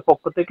সেন্টার তাদের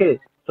পক্ষ থেকে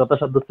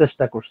যথাসাধ্য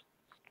চেষ্টা করছে।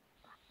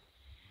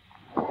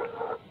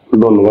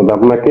 ধন্যবাদ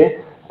আপনাকে।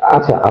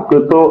 আচ্ছা, আপনি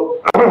তো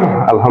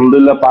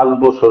আলহামদুলিল্লাহ 5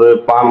 বছরের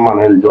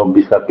পার্মানেন্ট জব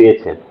ভিসা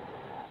পেয়েছেন,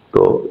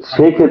 তো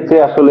সেই ক্ষেত্রে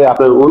আসলে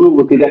আপনার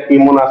অনুভূতিটা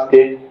কেমন আজকে?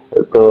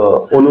 তো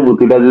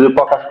অনুভূতিটা যদি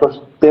প্রকাশ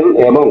করতেন,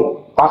 এবং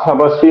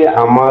পাশাপাশি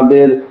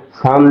আমাদের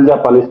সান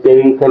জাপানিজ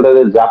ট্রেনিং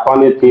সেন্টারের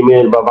জাপানের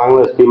টিমের বা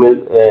বাংলাদেশ টিমের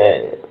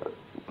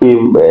কি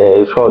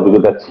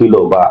সহযোগিতা ছিল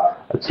বা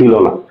ছিল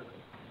না?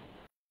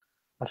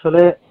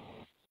 আসলে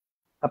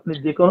আপনি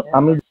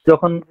আমি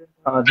যখন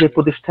যে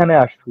প্রতিষ্ঠানে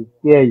আসছি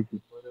কেআইজি,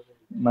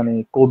 মানে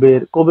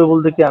কোবে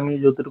বলতে কি, আমি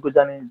যতটুকু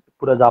জানি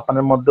পুরো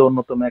জাপানের মধ্যে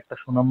অন্যতম একটা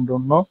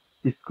সুনামধন্য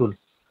স্কুল।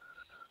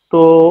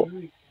 তো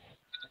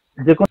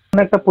যে কোনো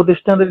একটা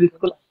প্রতিষ্ঠানের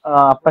স্কুল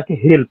আপনাকে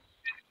হেল্প,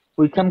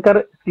 ওইখানকার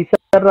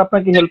টিচার টিচাররা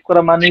আপনাকে হেল্প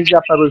করা মানে যে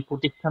আপনার ওই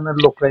প্রতিষ্ঠানের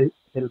লোকরাই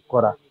হেল্প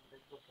করা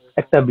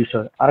একটা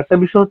বিষয়। আরেকটা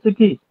বিষয় হচ্ছে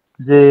কি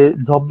যে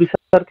জব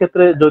ভিসার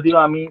ক্ষেত্রে যদিও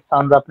আমি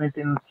সান জাপানিজ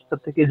ইনস্টিটিউট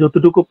থেকে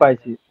যতটুকু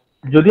পাইছি,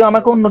 যদিও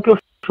আমাকে অন্য কেউ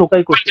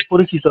শোকাই করছে,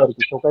 পরিচিত আর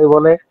কি, শোকাই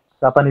বলে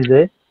জাপানিজে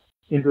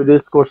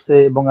ইন্ট্রোডিউস করছে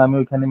এবং আমি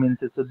ওইখানে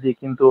মেনচেস্টার দিই,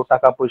 কিন্তু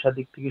টাকা পয়সা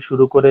দিক থেকে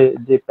শুরু করে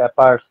যে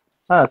পেপারস,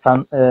 হ্যাঁ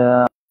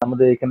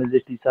আমাদের এখানে যে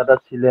টিচাররা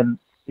ছিলেন,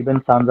 ইভেন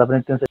সান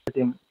জাপানিজ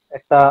টিম,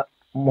 একটা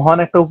মহান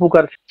একটা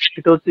উপকার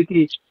সেটা হচ্ছে কি,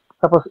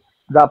 সাপোজ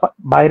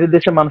বাইরের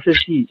দেশে মানুষের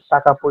কি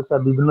টাকা পয়সা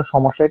বিভিন্ন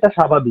সমস্যা, এটা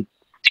স্বাভাবিক।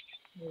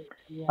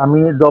 আমি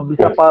জব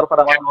ভিসা পাওয়ার পর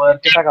আমার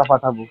লয়ারকে টাকা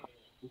পাঠাবো,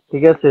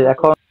 ঠিক আছে।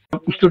 এখন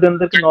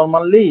স্টুডেন্টদেরকে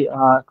নর্মালি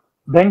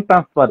ব্যাংক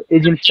ট্রান্সফার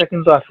এই জিনিসটা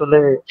কিন্তু আসলে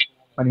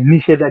মানে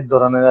নিষেধ এক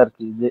ধরনের আর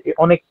কি, যে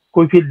অনেক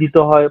কৈফিয়ত দিতে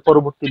হয়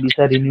পরবর্তী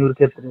ভিসা রিনিউর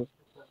ক্ষেত্রে।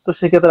 তো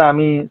সেক্ষেত্রে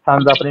আমি সান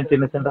জাপানি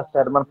ট্রেনিং সেন্টার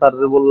চেয়ারম্যান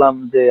স্যারকে বললাম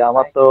যে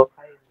আমার তো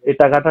এই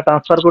টাকাটা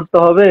ট্রান্সফার করতে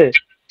হবে,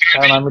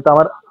 কারণ আমি তো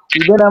আমার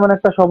ইভেন এমন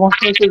একটা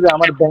সমস্যা হয়েছে যে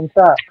আমার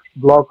ব্যাংকটা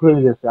ব্লক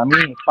হয়ে গেছে, আমি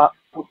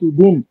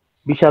প্রতিদিন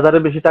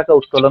 20,000-এর বেশি টাকা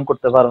উত্তোলন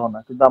করতে পারবো না,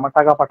 কিন্তু আমার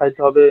টাকা পাঠাইতে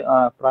হবে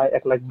প্রায়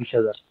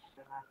 1,20,000।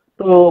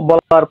 তো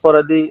বলার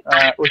পরে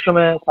ওই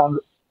সময়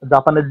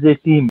জাপানের যে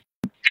টিম,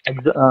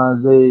 একজন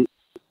যে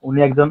উনি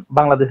একজন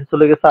বাংলাদেশে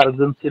চলে গেছে,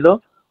 আরেকজন ছিল,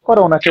 পরে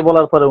ওনাকে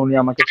বলার পরে উনি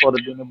আমাকে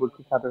পরের দিনে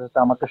বলছি সাথে সাথে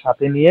আমাকে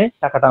সাথে নিয়ে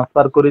টাকা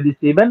ট্রান্সফার করে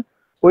দিচ্ছে। ইভেন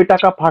ওই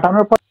টাকা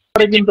পাঠানোর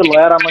পরে কিন্তু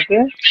লয়ার আমাকে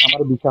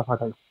আমার ভিসা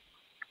পাঠায়।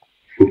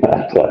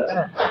 আচ্ছা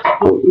হ্যাঁ,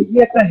 তো এই যে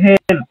একটা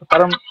হেল্প,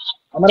 কারণ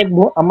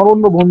আমার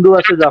অন্য বন্ধু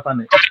আছে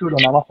জাপানে,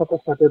 স্টুডেন্ট আমার সাথে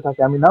সাথে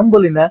থাকে, আমি নাম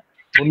বলি না,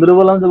 বন্ধুরে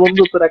বললাম যে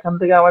বন্ধু তোর এখান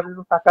থেকে আমার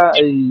একটু টাকা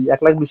এই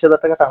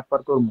 1,20,000 টাকা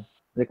ট্রান্সফার করবো,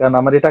 যে কারণ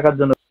আমার এই টাকার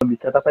জন্য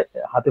ভিসাটা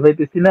হাতে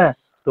পাইতেছি না।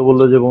 তো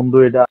বললো যে বন্ধু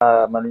এটা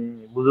মানে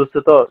বুঝছে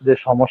তো যে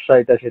সমস্যা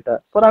এটা সেটা,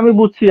 পরে আমি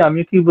বুঝছি,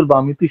 আমি কি বলবো,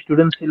 আমি তো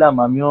স্টুডেন্ট ছিলাম,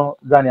 আমিও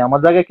জানি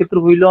আমার জায়গায় ক্ষেত্রে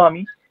হইলেও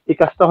আমি এই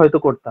কাজটা হয়তো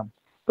করতাম।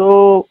 তো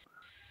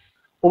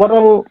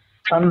overall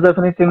Sun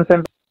Japanese training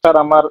centre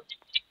আমার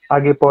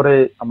আগে পরে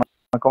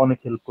আমাকে অনেক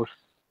হেল্প করছে।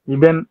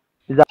 ইভেন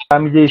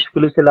আমি যে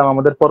স্কুলে ছিলাম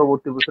আমাদের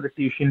পরবর্তী বছরে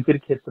টিউশন ফির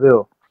ক্ষেত্রেও,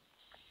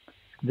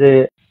 যে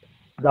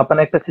জাপানে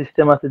একটা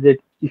সিস্টেম আছে যে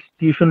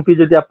টিউশন ফি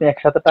যদি আপনি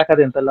একসাথে টাকা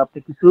দেন তাহলে আপনি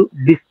কিছু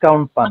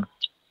ডিসকাউন্ট পান।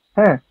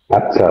 হ্যাঁ,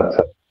 আচ্ছা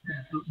আচ্ছা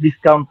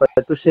ডিসকাউন্ট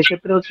পায়। তো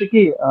সেক্ষেত্রে হচ্ছে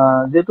কি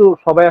যেহেতু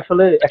সবাই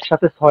আসলে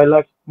একসাথে 6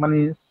 লাখ মানে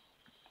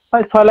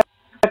প্রায় 6 লাখ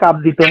আপ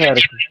দিতে হয় আর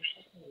কি,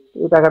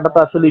 এই টাকাটা তো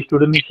আসলে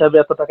স্টুডেন্ট হিসাবে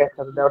এত টাকা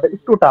একসাথে দেওয়াটা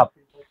একটু টাফ।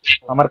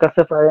 আমার কাছে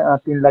প্রায়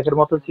 3 লাখের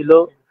মতো ছিল।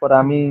 পরে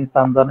আমি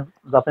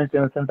জাপানি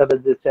ট্রেনিং সেন্টারের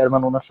যে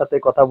চেয়ারম্যান ওনার সাথে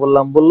কথা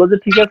বললাম, বললো যে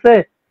ঠিক আছে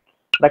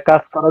একটা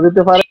কাজ করা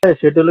যেতে পারে,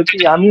 সেটা হলো কি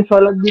আমি 6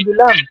 লাখ দিয়ে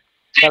দিলাম,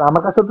 কারণ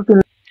আমার কাছে তো 3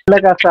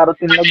 লাখ আছে, আরো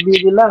 3 লাখ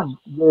দিয়ে দিলাম,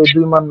 যে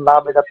 2 মান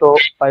লাভ এটা তো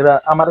পাইবা।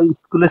 আমার এই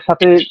স্কুলের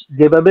সাথে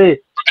যেভাবে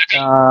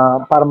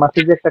পার মাসে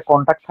যে একটা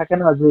কন্ট্রাক্ট থাকে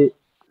না, যে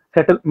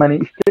সেটেল মানে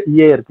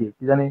ইয়ে আর কি,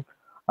 কি জানি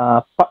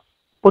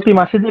প্রতি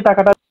মাসে যে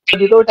টাকাটা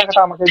দিত ওই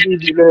টাকাটা আমাকে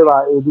দিয়ে দিলে, বা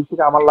এই দিক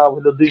থেকে আমার লাভ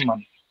হলো 2 মান,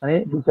 মানে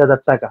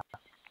 20,000 টাকা।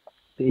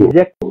 তো এই যে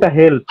একটা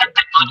হেল্প,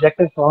 যে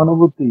একটা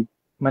সহানুভূতি,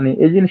 মানে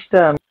এই জিনিসটা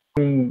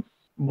আমি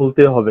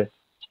বলতে হবে,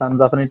 সান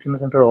জাপানি ট্রেনিং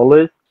সেন্টার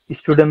অলওয়েজ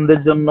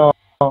স্টুডেন্টদের জন্য,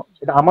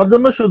 এটা আমার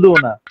জন্য শুধু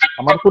না,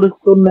 আমার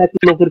পরিচিত অন্য এক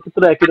লোকের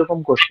ক্ষেত্রে একই রকম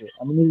করছে,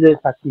 আমি নিজে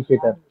সাক্ষী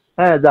সেটা।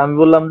 হ্যাঁ, যে আমি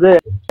বললাম যে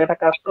একটা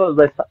কাজ কর,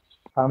 যাই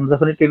সান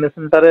জাপানি ট্রেনিং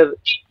সেন্টারের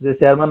যে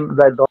চেয়ারম্যান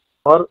যাই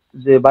ধর,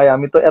 যে ভাই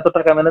আমি তো এত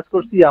টাকা ম্যানেজ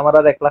করছি, আমার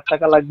আর 1 লাখ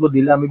টাকা লাগবে,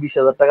 দিলে আমি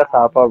 20,000 টাকা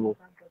ছাড় পাবো।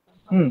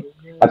 হুম।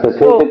 আচ্ছা, তো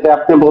সেই ক্ষেত্রে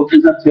আপনি বলতে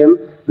চাচ্ছেন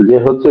যে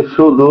হচ্ছে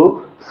শুধু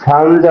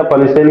সান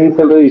জাপানিজ ট্রেনিং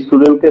সেন্টার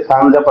স্টুডেন্টকে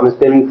সান জাপানিজ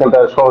ট্রেনিং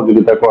সেন্টার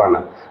সহযোগিতা করে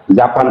না,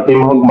 জাপান টিম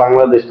হোক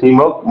বাংলাদেশ টিম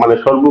হোক, মানে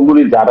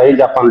সর্বোপরি যারাই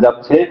জাপান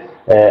যাচ্ছে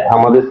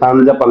আমাদের সান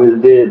জাপানিজ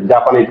যে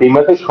জাপানি টিম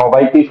আছে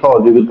সবাইকেই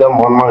সহযোগিতা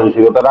মন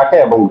মানসিকতা রাখে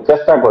এবং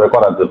চেষ্টা করে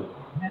করার জন্য।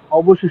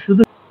 অবশ্যই,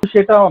 শুধু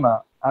সেটাও না,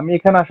 আমি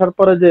এখানে আসার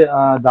পরে যে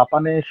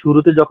জাপানে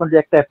শুরুতে যখন যে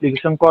একটা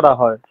অ্যাপ্লিকেশন করা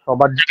হয়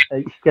সবার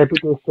স্ক্যাপি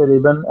টেস্টের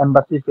ইভেন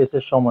এম্বাসি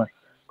ফেসের সময়,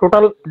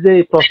 টোটাল যে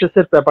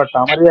প্রসেসের ব্যাপারটা,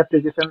 আমার এই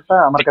অ্যাপ্লিকেশনটা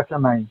আমার কাছে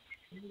নাই।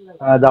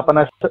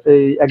 জাপানে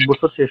এই 1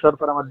 বছর শেষ হওয়ার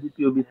পর আমার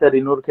দ্বিতীয় ভিসা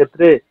রিনিউর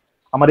ক্ষেত্রে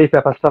আমার এই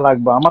পেপারসটা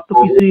লাগবে, আমার তো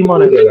কিছুই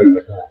মনে নেই।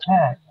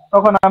 হ্যাঁ,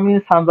 তখন আমি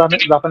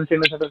জাপান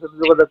ট্রেনিং সেন্টারের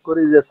সাথে যোগাযোগ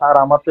করি যে স্যার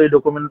আমার তো এই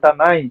ডকুমেন্টটা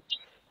নাই,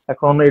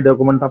 এখন এই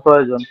ডকুমেন্টটা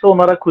প্রয়োজন। তো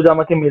ওনারা খুঁজে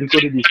আমাকে মেল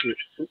করে দিচ্ছে।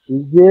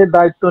 এই যে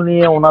দায়িত্ব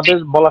নিয়ে ওনাদের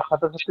বলার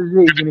সাথে সাথে যে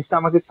এই জিনিসটা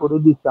আমাকে করে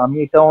দিচ্ছে, আমি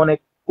এটা অনেক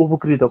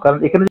উপকৃত। কারণ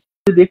এখানে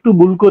যদি একটু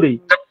ভুল করি,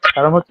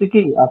 কারণ হচ্ছে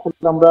কি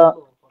আসলে আমরা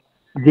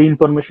যে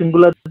ইনফরমেশন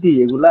গুলা দিই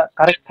এগুলা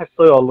কারেক্ট থাকতে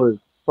হয় অলওয়েজ।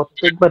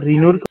 প্রত্যেকবার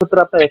রিনিউর ক্ষেত্রে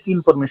আপনার একই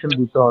ইনফরমেশন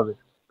দিতে হবে।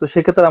 তো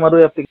সেক্ষেত্রে আমার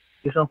ওই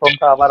অ্যাপ্লিকেশন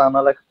ফর্মটা আবার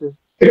আনা লাগছে।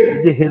 এই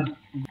যে হেল্প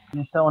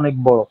জিনিসটা অনেক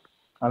বড়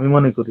আমি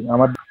মনে করি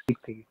আমার দিক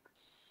থেকে।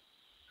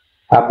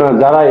 আপনারা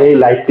যারা এই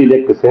লাইভটি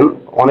দেখতেছেন,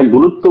 অনেক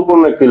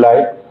গুরুত্বপূর্ণ একটি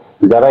লাইভ,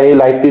 যারা এই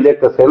লাইভটি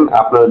দেখতেছেন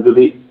আপনার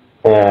যদি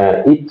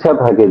ইচ্ছা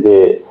থাকে যে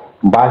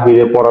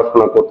বাহিরে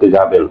পড়াশোনা করতে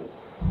যাবেন,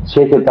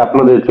 সেক্ষেত্রে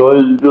আপনাদের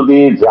চয়েস যদি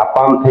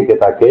জাপান থেকে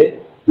থাকে,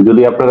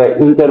 যদি আপনারা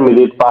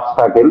ইন্টারমিডিয়েট পাস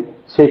থাকেন,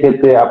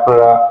 সেক্ষেত্রে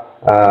আপনারা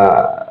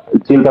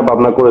চিন্তা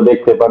ভাবনা করে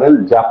দেখতে পারেন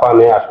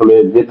জাপানে আসলে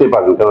যেতে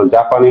পারেন, কারণ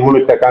জাপান এমন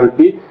একটা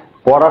কান্ট্রি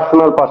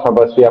পড়াশোনার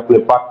পাশাপাশি আপনি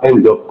পার্ট টাইম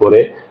জব করে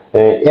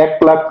 1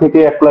 লাখ থেকে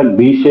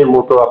 1,20,000-এর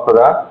মতো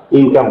আপনারা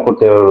ইনকাম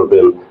করতে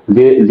পারবেন।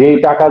 যেই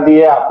টাকা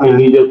দিয়ে আপনি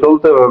নিজে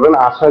চলতে পারবেন,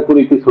 আশা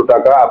করি কিছু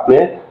টাকা আপনি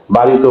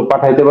বাড়িতেও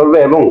পাঠাইতে পারবে,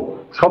 এবং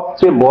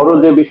সবচেয়ে বড়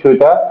যে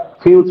বিষয়টা,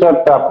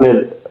 ফিউচারটা আপনার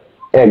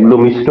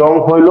একদম স্ট্রং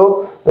হইলো,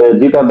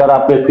 যেটা দ্বারা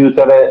আপনি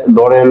ফিউচারে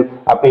ধরেন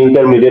আপনি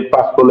ইন্টারমিডিয়েট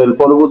পাস করলেন,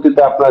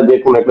 পরবর্তীতে আপনার যে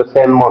কোনো একটা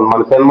স্যানমন,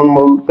 মানে স্যানমন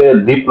বলতে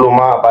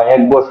ডিপ্লোমা বা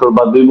 1 বছর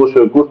বা 2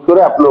 বছর কোর্স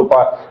করে আপনি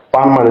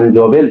পার্মানেন্ট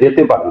জবে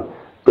যেতে পারেন।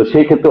 তো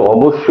সেই ক্ষেত্রে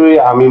অবশ্যই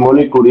আমি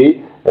মনে করি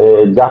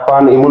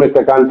জাপান এমন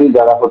একটা কান্ট্রি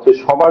যারা হচ্ছে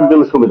সবার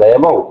জন্য সুবিধা,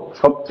 এবং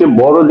সবচেয়ে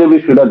বড় যে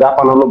বিষয়টা,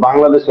 জাপান হলো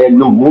বাংলাদেশে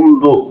একদম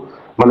বন্ধু,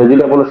 মানে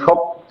যেটা বলে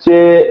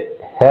সবচেয়ে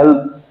হেল্প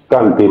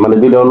কান্ট্রি, মানে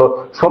যেটা হলো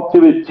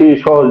সবচেয়ে বেশি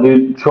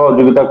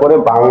সহযোগিতা করে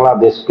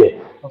বাংলাদেশকে।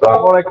 তো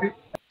আমার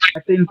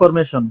একটা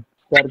ইনফরমেশন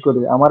শেয়ার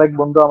করি। আমার এক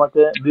বন্ধু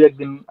আমাকে 2-1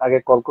 দিন আগে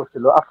কল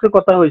করছিল, আজকে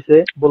কথা হয়েছে,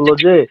 বললো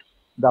যে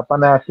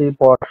জাপানে আসি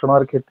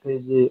পড়াশোনার ক্ষেত্রে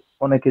যে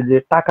অনেকে যে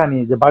টাকা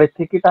নিয়ে, যে বাড়ির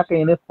থেকে টাকা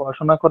এনে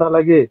পড়াশোনা করা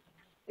লাগে,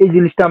 এই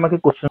জিনিসটা আমাকে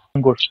কোশ্চেন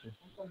করছে।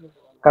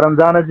 কারণ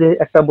জানে যে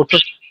একটা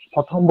বছর,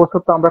 প্রথম বছর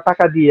তো আমরা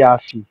টাকা দিয়ে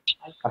আসি,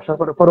 আসার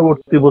পরে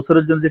পরবর্তী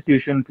বছরের জন্য যে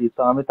টিউশন ফি,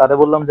 তো আমি তারে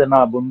বললাম যে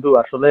না বন্ধু,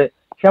 আসলে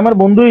সে আমার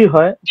বন্ধুই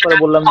হয়, পরে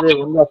বললাম যে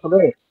বন্ধু আসলে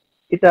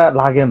এটা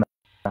লাগে না।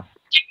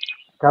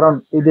 কারণ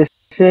এই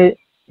দেশে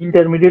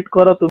ইন্টারমিডিয়েট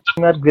করো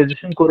তুমি আর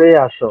গ্রাজুয়েশন করে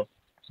আসো,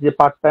 যে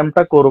পার্ট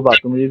টাইমটা করবা,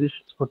 তুমি যদি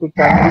সঠিক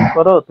টাইম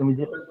করো, তুমি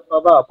যে টাকা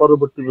পাবা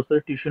পরবর্তী বছরে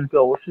টিউশন ফি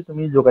অবশ্যই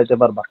তুমি যোগাইতে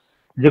পারবা।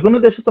 যে কোনো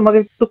দেশে তোমাকে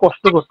একটু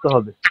কষ্ট করতে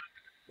হবে,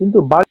 কিন্তু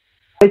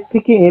বাইরে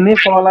থেকে এনে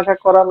পড়ালেখা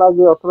করা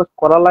লাগে অথবা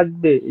করা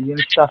লাগবে, এই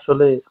জিনিসটা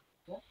আসলে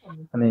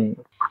মানে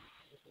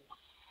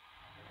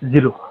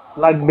জিরো,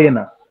 লাগবে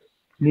না।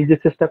 নিজে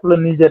চেষ্টা করলে,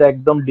 নিজের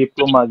একদম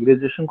ডিপ্লোমা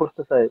গ্রাজুয়েশন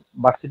করতে চায়,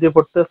 ভার্সিটি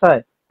পড়তে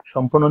চায়,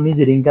 সম্পূর্ণ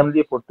নিজের ইনকাম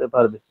দিয়ে পড়তে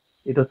পারবে।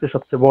 এটা হচ্ছে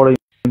সবচেয়ে বড়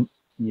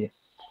ইয়ে।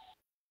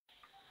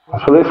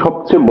 আসলে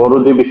সবচেয়ে বড়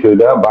যে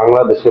বিষয়টা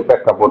বাংলাদেশের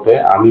প্রেক্ষাপটে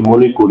আমি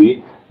মনে করি,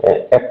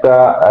 একটা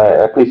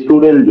একটা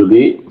স্টুডেন্ট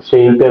যদি সে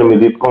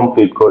ইন্টারমিডিয়েট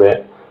কমপ্লিট করে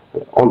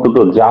অন্তত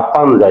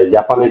জাপান যায়,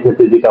 জাপানের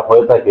ক্ষেত্রে যেটা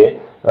হয়ে থাকে,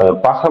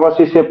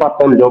 পাশাপাশি সে পার্ট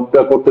টাইম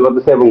জবটা করতে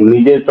পারতেছে এবং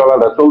নিজের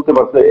চলাটা চলতে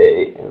পারছে,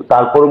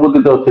 তার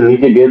পরবর্তীতে হচ্ছে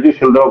নিজে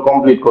গ্রাজুয়েশনটাও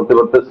কমপ্লিট করতে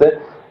পারতেছে।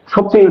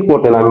 সবচেয়ে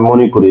ইম্পর্টেন্ট আমি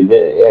মনে করি যে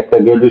একটা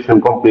গ্রাজুয়েশন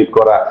কমপ্লিট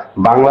করা,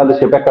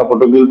 বাংলাদেশে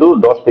প্রেক্ষাপটে কিন্তু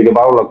 10 থেকে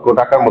 12 লক্ষ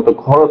টাকার মতো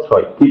খরচ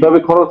হয়। কিভাবে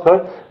খরচ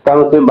হয়? কারণ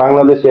হচ্ছে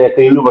বাংলাদেশে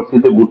একটা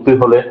ইউনিভার্সিটিতে ভর্তি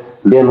হলে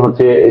দেন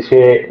হচ্ছে সে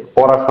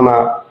পড়াশোনা,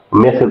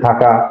 মেসে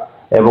থাকা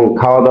এবং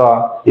খাওয়া দাওয়া,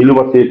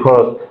 ইউনিভার্সিটির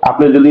খরচ,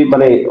 আপনি যদি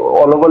মানে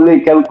অল ওভারলি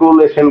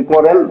ক্যালকুলেশন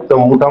করেন তো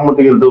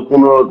মোটামুটি কিন্তু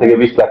 15 থেকে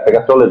 20 লাখ টাকা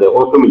চলে যায়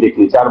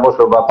অটোমেটিকলি 4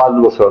 বছর বা 5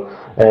 বছর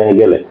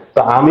গেলে। তো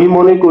আমি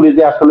মনে করি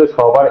যে আসলে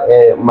সবার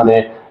মানে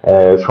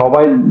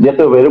সবাই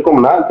যেতে হবে এরকম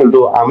না, কিন্তু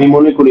আমি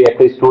মনে করি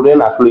একটা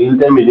স্টুডেন্ট আসলে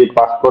ইন্টারমিডিয়েট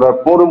পাস করার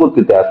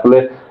পরবর্তীতে আসলে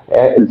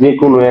যে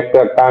কোনো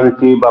একটা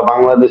কান্ট্রি বা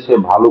বাংলাদেশে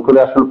ভালো করে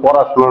আসলে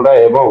পড়াশোনাটা,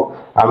 এবং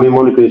আমি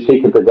মনে করি সেই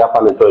ক্ষেত্রে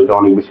জাপানের চয়েসটা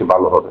অনেক বেশি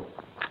ভালো হবে।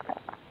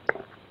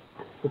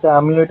 এটা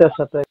আমিও এটার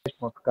সাথে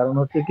একমত। কারণ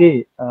হচ্ছে কি,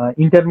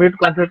 ইন্টারমিডিয়েট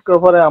কমপ্লিট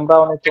করার পরে আমরা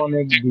অনেকে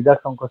অনেক দ্বিধা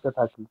সংকটে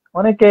থাকি।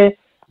 অনেকে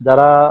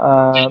যারা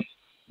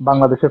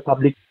বাংলাদেশের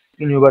পাবলিক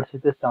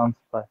ইউনিভার্সিটিতে চান্স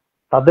পায়,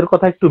 তাদের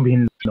কথা একটু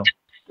ভিন্ন।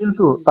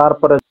 কিন্তু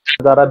তারপরে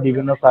যারা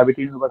বিভিন্ন প্রাইভেট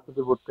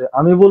ইউনিভার্সিটি ভর্তি,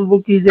 আমি বলবো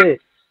কি যে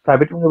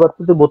প্রাইভেট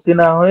ইউনিভার্সিটি ভর্তি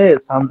না হয়ে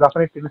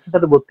জাপানের ট্রেনিং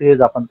সেন্টারে ভর্তি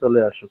হয়ে জাপান চলে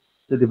আসুক,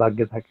 যদি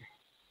ভাগ্যে থাকে।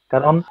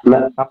 কারণ না,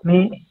 আপনি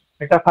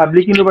একটা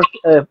প্রাইভেট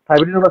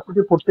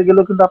ইউনিভার্সিটি পড়তে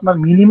গেলেও কিন্তু আপনার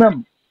মিনিমাম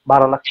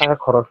 12 লাখ টাকা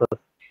খরচ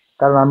আছে।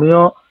 কারণ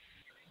আমিও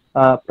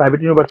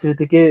প্রাইভেট ইউনিভার্সিটি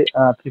থেকে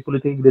ত্রিপুলি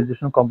থেকে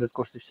গ্রাজুয়েশন কমপ্লিট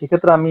করছি,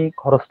 সেক্ষেত্রে আমি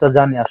খরচটা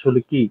জানি আসলে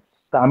কি।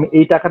 তা আমি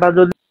এই টাকাটা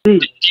যদি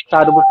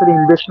 4 বছর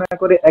ইনভেস্ট না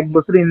করে 1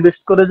 বছর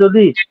ইনভেস্ট করে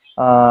যদি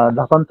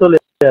জাপান চলে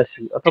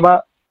আসি, অথবা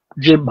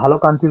যে ভালো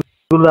কান্ট্রি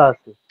গুলো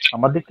আছে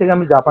আমার দিক থেকে,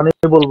 আমি জাপানে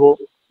বলবো,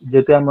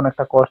 যেহেতু এমন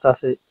একটা কষ্ট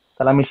আছে,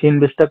 তাহলে আমি সেই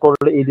ইনভেস্টটা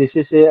করলে এই দেশে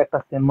এসে একটা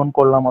সেনমন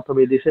করলাম, অথবা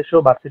এই দেশে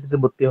এসেও ভার্সিটিতে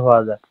ভর্তি হওয়া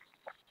যায়।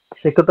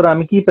 সেক্ষেত্রে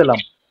আমি কি পেলাম?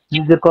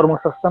 নিজের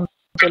কর্মসংস্থান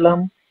পেলাম,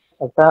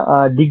 একটা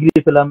ডিগ্রি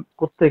পেলাম,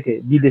 কোত্থেকে,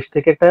 বিদেশ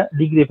থেকে একটা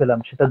ডিগ্রি পেলাম,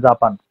 সেটা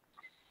জাপান।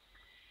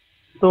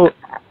 তো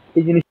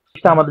এই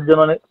জিনিসটা আমাদের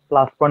জন্য অনেক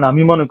প্লাস পয়েন্ট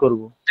আমি মনে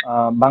করব।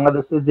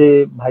 বাংলাদেশে যে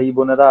ভাই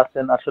বোনেরা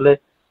আছেন, আসলে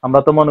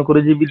আমরা তো মনে করি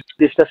যে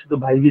বিদেশটা শুধু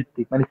ভাই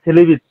ভিত্তিক, মানে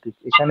ছেলে ভিত্তিক,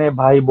 এখানে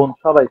ভাই বোন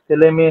সবাই,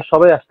 ছেলে মেয়ে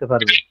সবাই আসতে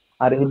পারবে।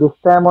 আর এই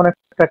দেশটা এমন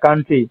একটা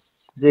কান্ট্রি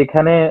যে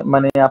এখানে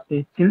মানে আপনি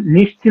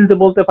নিশ্চিন্তে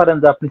বলতে পারেন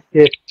যে আপনি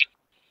সেফ।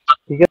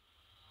 ঠিক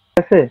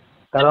আছে?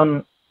 কারণ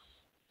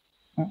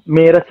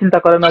মেয়েরা চিন্তা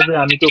করে না যে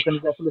আমি তো ওখানে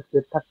যে আসলে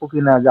সেফ থাকবো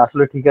কিনা, যে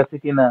আসলে ঠিক আছে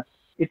কিনা।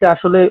 এটা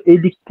আসলে এই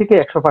দিক থেকে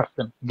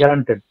 100%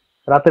 গ্যারান্টেড।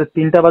 রাতের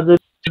 3টা বাজে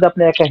যদি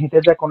আপনি একা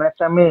হেঁটে যায় কোনো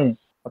একটা মেয়ে,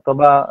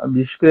 অথবা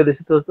বিশেষ করে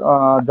দেশে তো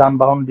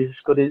যানবাহন, বিশেষ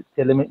করে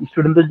ছেলে মেয়ে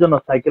স্টুডেন্টদের জন্য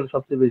সাইকেল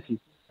সবচেয়ে বেশি।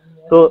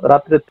 তো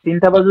রাত্রে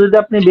 3টা বাজে যদি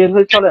আপনি বের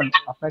হয়ে চলেন,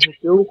 আপনাকে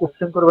কেউ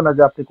কোশ্চেন করবে না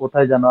যে আপনি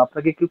কোথায় জানো,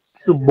 আপনাকে কেউ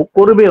কিছু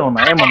করবেও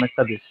না, এমন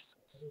একটা দেশ।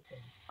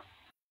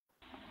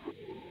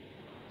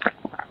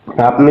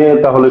 আপনি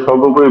তাহলে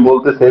সর্বোপরি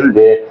বলতেছেন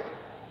যে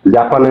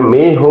জাপানে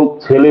মেয়ে হোক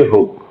ছেলে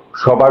হোক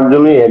সবার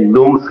জন্য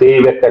একদম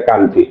সেভ একটা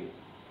কান্ট্রি।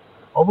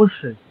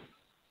 অবশ্যই।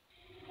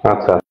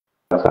 আচ্ছা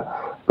আচ্ছা।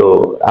 তো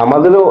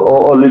আমাদেরও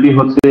অলরেডি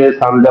হচ্ছে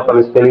সান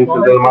জাপানিজ ট্রেনিং জবের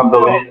সেন্টারের ক্ষেত্র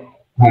মাধ্যমে।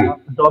 হুম।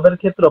 জবের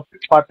ক্ষেত্র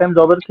পার্ট টাইম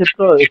জবের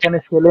ক্ষেত্র এখানে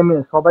ছেলে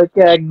মেয়ে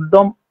সবাইকে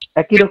একদম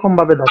একই রকম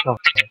ভাবে দেখা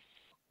হয়।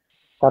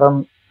 কারণ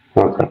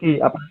আচ্ছা কি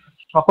আপনার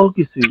সকল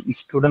কিছুই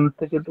স্টুডেন্ট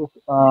থেকে তো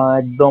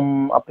একদম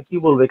আপনি কি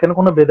বলবো এখানে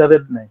কোনো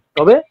ভেদাভেদ নেই।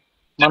 তবে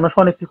মানুষ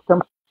অনেক সিস্টেম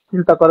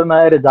চিন্তা করে না,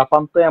 আরে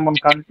জাপান তো এমন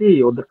কান্ট্রি,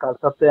 ওদের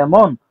কালচার তো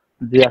এমন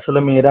যে আসলে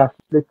মেয়েরা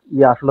আসলে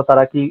আসলে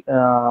তারা কি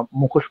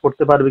মুখোশ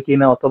করতে পারবে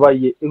কিনা অথবা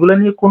এগুলো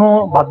নিয়ে কোনো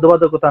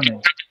বাধ্যবাধকতা নেই।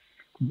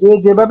 যে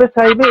যেভাবে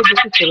চাইবে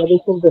এদেশে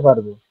সেভাবেই চলতে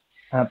পারবে।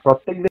 হ্যাঁ,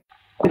 প্রত্যেক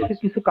দেশে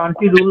কিছু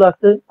কান্ট্রি রুল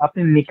আছে। আপনি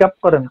নিকাব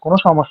করেন কোনো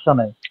সমস্যা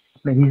নাই,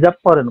 আপনি হিজাব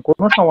করেন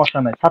কোনো সমস্যা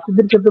নাই।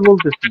 ছাত্রীদের ক্ষেত্রে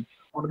বলতেছি,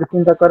 অনেকে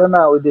চিন্তা করে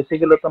না ওই দেশে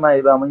গেলে তো না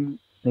এবার আমি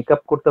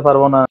নিকাব করতে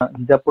পারবো না,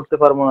 হিজাব করতে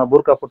পারবো না,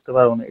 বোরকা পড়তে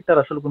পারবো না।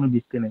 এটার আসলে কোনো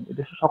ভিত্তি নেই।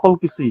 এদেশে সকল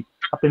কিছুই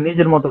আপনি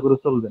নিজের মতো করে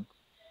চলবেন,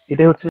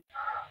 এটাই হচ্ছে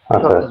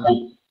আচ্ছা। সত্য কথা।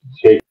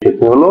 সেই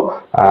ক্ষেত্রে হলো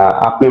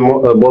আপনি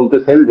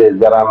বলতেছেন যে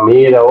যারা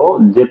মেয়েরাও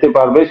যেতে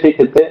পারবে সেই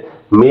ক্ষেত্রে,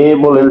 মেয়ে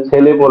বলেন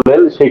ছেলে বলেন,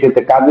 সেই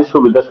ক্ষেত্রে কাজের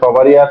সুবিধা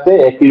সবারই আছে,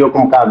 একই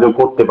রকম কাজও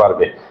করতে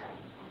পারবে।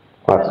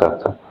 আচ্ছা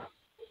আচ্ছা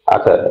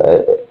আচ্ছা।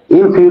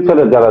 ইন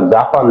ফিউচারে যারা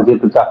জাপান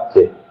যেতে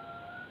চাচ্ছে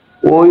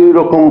ওই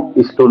রকম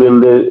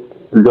স্টুডেন্টদের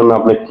জন্য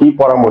আপনি কি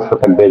পরামর্শ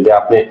থাকবে, যে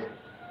আপনি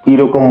কি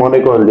রকম মনে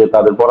করেন যে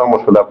তাদের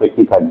পরামর্শটা আপনি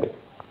কি থাকবে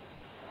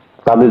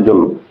তাদের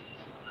জন্য?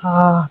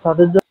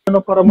 তাদের জন্য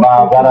বা পরামর্শ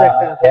হচ্ছে যারা যে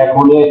একটা আসলে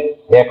এখনো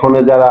এখনো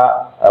যারা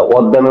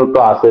অধ্যয়নরত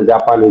আছে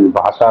জাপানিজ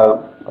ভাষার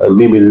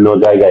বিভিন্ন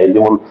জায়গায়,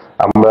 যেমন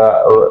আমরা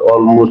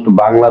অলমোস্ট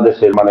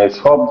বাংলাদেশের মানে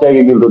সব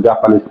জায়গায় কিন্তু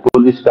জাপানিজ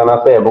প্রতিষ্ঠান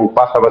আছে এবং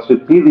পাশাপাশি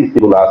পিডিসি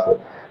গুলো আছে,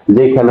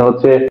 যেখানে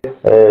হচ্ছে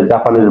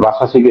জাপানিজ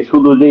ভাষা শিখে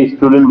শুধু যে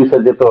স্টুডেন্ট ভিসা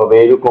যেতে হবে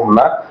এরকম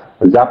না,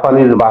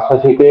 জাপানিজ ভাষা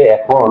শিখে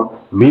এখন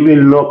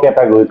বিভিন্ন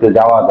ক্যাটাগরিতে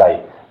যাওয়া যায়।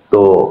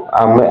 তো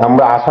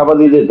আমরা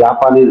আশাবাদী যে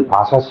জাপানিজ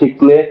ভাষা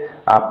শিখলে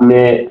আপনি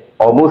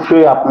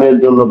অবশ্যই আপনার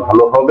জন্য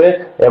ভালো হবে,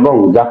 এবং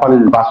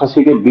জাপানিজ ভাষা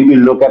শিখে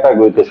বিভিন্ন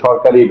ক্যাটাগরিতে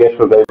সরকারি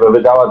বেসরকারি ভাবে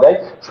যাওয়া যায়।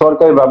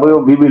 সরকারি ভাবেও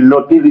বিভিন্ন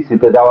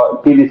টিডিসিতে যাওয়া,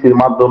 টিডিসির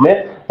মাধ্যমে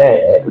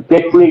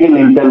টেকনিক্যাল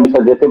ইন্টার্ন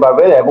ভিসা যেতে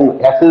পারবেন এবং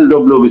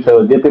এসএসডব্লিউ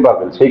ভিসাও যেতে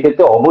পারবেন। সেই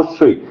ক্ষেত্রে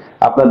অবশ্যই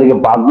আপনাদেরকে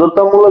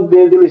বাধ্যতামূলক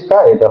যে জিনিসটা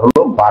এটা হলো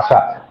ভাষা।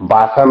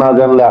 ভাষা না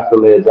জানলে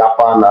আসলে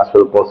জাপান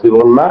আসলে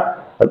পসিবল না।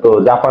 তো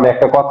জাপানে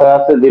একটা কথা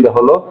আছে যেটা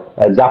হলো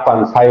জাপান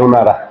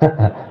সায়োনারা।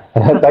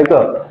 তাই তো?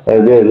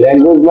 যে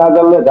ল্যাঙ্গুয়েজ না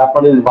জানলে,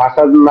 জাপানিজ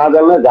ভাষা না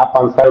জানলে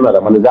জাপান সায়োনারা,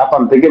 মানে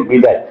জাপান থেকে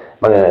বিদায়,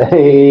 মানে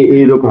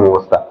এইরকম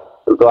অবস্থা।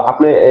 তো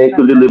আপনি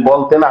একটু যদি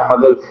বলতেন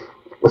আমাদের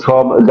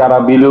সব যারা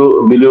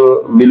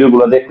ভিডিও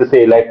গুলো দেখতেছে,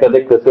 এই লাইভটা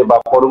দেখতেছে বা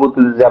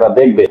পরবর্তীতে যারা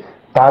দেখবে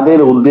তাদের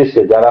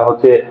উদ্দেশ্যে, যারা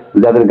হচ্ছে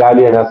যাদের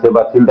গার্ডিয়ান আছে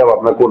বা চিন্তা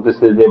ভাবনা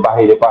করতেছে যে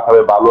বাহিরে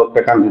পাঠাবে, ভালো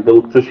একটা কান্ট্রিতে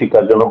উচ্চ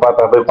শিক্ষার জন্য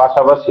পাঠাবে,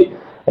 পাশাপাশি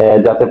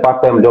যাতে পার্ট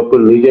টাইম জব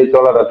করে নিজের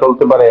চলাটা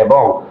চলতে পারে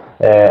এবং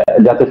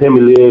যাতে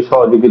ফ্যামিলি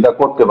সহযোগিতা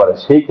করতে পারে,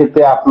 সেই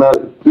ক্ষেত্রে আপনার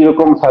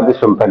কিরকম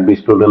সাজেশন থাকবে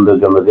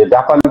স্টুডেন্টদের জন্য, যে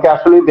জাপানকে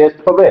আসলে বেস্ট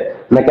হবে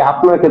নাকি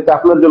আপনার ক্ষেত্রে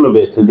আপনার জন্য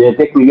বেস্ট, যে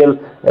টেকনিক্যাল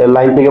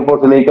লাইন থেকে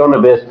পড়ছেন এই কারণে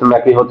বেস্ট,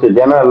 নাকি হচ্ছে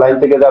জেনারেল লাইন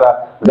থেকে যারা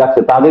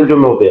যাচ্ছে তাদের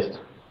জন্য বেস্ট?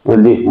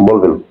 জি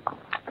বলবেন।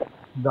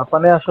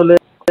 জাপানে আসলে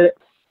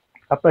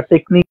আপনার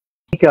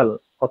টেকনিক্যাল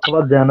অথবা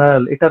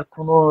জেনারেল এটার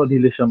কোনো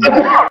রিলেশন নেই।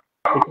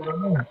 এই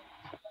কারণে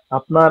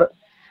আপনার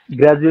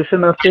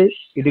গ্রাজুয়েশন আছে,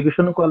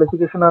 এডুকেশন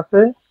কোয়ালিফিকেশন আছে,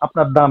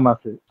 আপনার দাম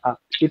আছে। আর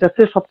এটা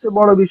হচ্ছে সবচেয়ে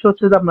বড় বিষয়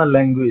হচ্ছে যে আপনার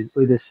ল্যাঙ্গুয়েজ।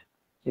 ওই দেশে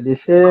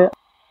এদেশে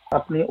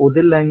আপনি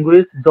ওদের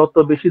ল্যাঙ্গুয়েজ যত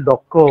বেশি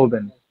দক্ষ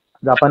হবেন,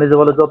 জাপানিজে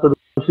বলে যত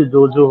বেশি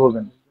জোজো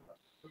হবেন,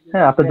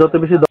 হ্যাঁ আপনি যত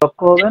বেশি দক্ষ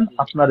হবেন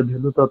আপনার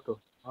ভ্যালু তত।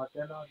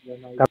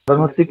 কারণ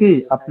হচ্ছে কি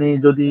আপনি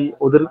যদি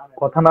ওদের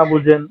কথা না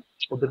বুঝেন,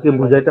 ওদেরকে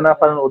বুঝাইতে না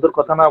পারেন, ওদের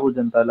কথা না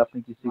বুঝেন, তাহলে আপনি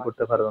কিছুই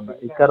করতে পারবেন না।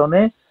 এই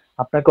কারণে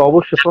আপনাকে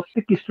অবশ্যই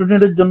প্রত্যেক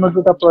স্টুডেন্টের জন্য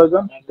যেটা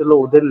প্রয়োজন সেটা হলো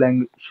ওদের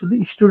ল্যাঙ্গুয়েজ। শুধু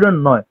স্টুডেন্ট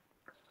নয়,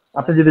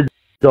 আপনি যদি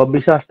জব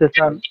বিষয়ে আসতে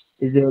চান,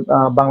 এই যে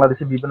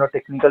বাংলাদেশে বিভিন্ন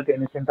টেকনিক্যাল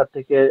ট্রেনিং সেন্টার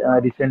থেকে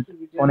রিসেন্ট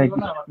অনেক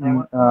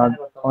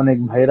অনেক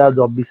ভাইরা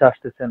জব বিষয়ে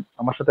আসতেছেন।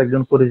 আমার সাথে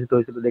একজন পরিচিত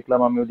হয়েছিল, দেখলাম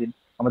আমি ওই দিন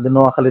আমাদের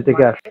নোয়াখালী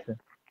থেকে আসছে।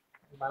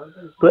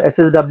 তো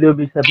এসএসডব্লিউ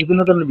ভিসা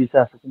বিভিন্ন ধরনের ভিসা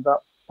আছে, কিন্তু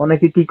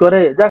অনেকে কি করে,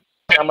 যাক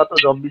আমরা তো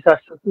জব ভিসা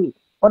আসতেছি,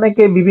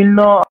 অনেকে বিভিন্ন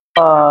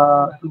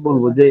কি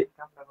বলবো যে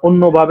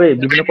অন্যভাবে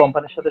বিভিন্ন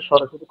কোম্পানির সাথে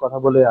সরাসরি কথা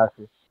বলে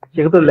আসে,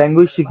 সেক্ষেত্রে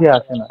ল্যাঙ্গুয়েজ শিখে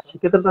আসে না,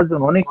 সেক্ষেত্রে তার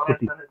জন্য অনেক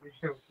ক্ষতি।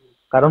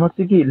 কারণ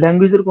হচ্ছে কি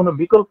ল্যাঙ্গুয়েজের কোনো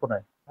বিকল্প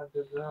নাই।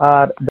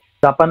 আর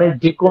জাপানে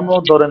যে কোনো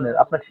ধরনের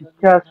আপনার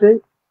শিক্ষা আছে,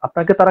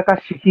 আপনাকে তারা কাজ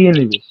শিখিয়ে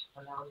নেবে।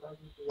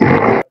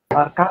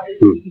 আর কাজ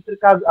ক্ষেত্রে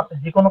কাজ আপনি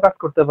যে কোনো কাজ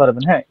করতে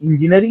পারবেন। হ্যাঁ,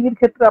 ইঞ্জিনিয়ারিং এর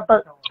ক্ষেত্রে আপনার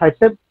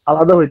সাইডটা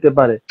আলাদা হইতে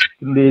পারে,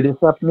 কিন্তু এই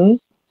দেশে আপনি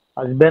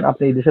আসবেন,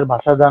 আপনি এই দেশের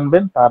ভাষা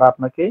জানবেন, তারা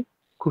আপনাকে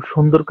খুব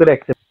সুন্দর করে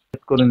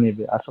অ্যাকসেপ্ট করে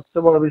নেবে। আর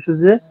সবচেয়ে বড় বিষয়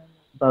যে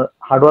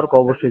হার্ডওয়ার্ক,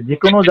 অবশ্যই যে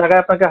কোনো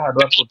জায়গায় আপনাকে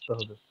হার্ডওয়ার্ক করতে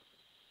হবে।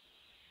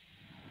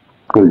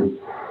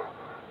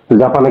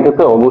 জাপানের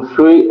ক্ষেত্রে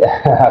অবশ্যই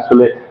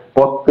আসলে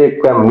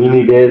প্রত্যেকটা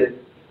মিনিটের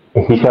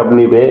হিসাব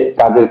নিবে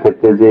কাজের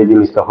ক্ষেত্রে, যে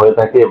জিনিসটা হয়ে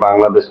থাকে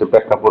বাংলাদেশের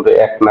প্রেক্ষাপটে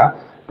এক না।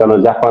 কারণ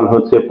জাপান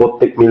হচ্ছে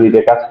প্রত্যেক মিনিটে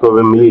কাজ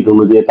করবেন, মিনিট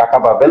অনুযায়ী টাকা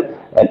পাবেন,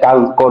 কাজ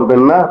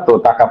করবেন না তো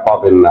টাকা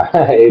পাবেন না।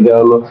 এটা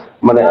হলো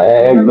মানে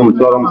একদম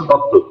চরম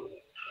সত্য।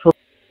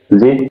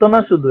 জি সত্য না,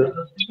 শুধু এটা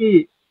হচ্ছে কি,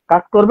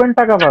 কাজ করবেন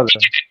টাকা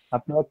পাবেন।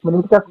 আপনি 1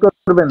 মিনিট কাজ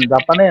করবেন।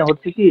 জাপানে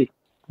হচ্ছে কি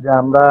যে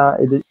আমরা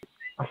এই যে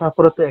আসার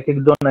পরে তো এক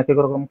একজন এক এক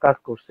রকম কাজ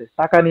করছে,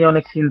 টাকা নিয়ে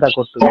অনেক চিন্তা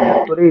করতে হয়।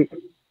 বিশেষ করে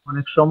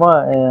অনেক সময়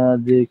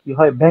যে কি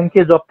হয়,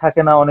 ব্যাংকে জব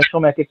থাকে না, অনেক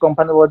সময় এক এক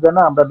কোম্পানি বলে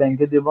না আমরা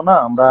ব্যাংকে দিব না,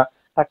 আমরা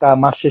টাকা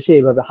মাস শেষে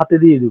এইভাবে হাতে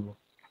দিয়ে দিব।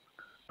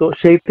 তো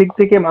সেই দিক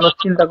থেকে মানুষ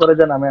চিন্তা করে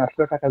যে না, আমি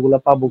আসলে টাকাগুলো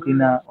পাবো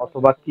কিনা,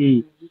 অথবা কি।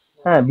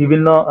 হ্যাঁ,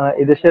 বিভিন্ন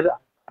এদেশের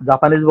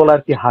জাপানিজ বলে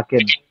আর কি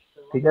হাকেন,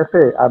 ঠিক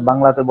আছে, আর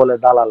বাংলাতে বলে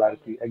দালাল আর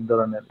কি, এক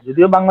ধরনের।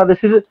 যদিও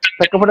বাংলাদেশের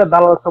প্রেক্ষাপটে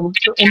দালাল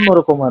শব্দটা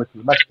অন্যরকম আর কি,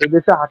 বাট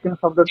এদেশে হাকিম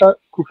শব্দটা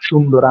খুব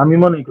সুন্দর আমি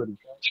মনে করি।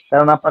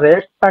 কারণ আপনার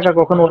 1 টাকা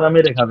কখনো ওরা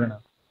মেরে খাবে না।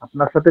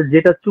 আপনার সাথে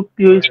যেটা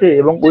চুক্তি হয়েছে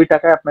এবং ওই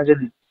টাকায় আপনাকে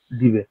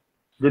দিবে।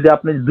 যদি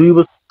আপনি 2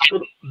 বছর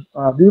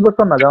 2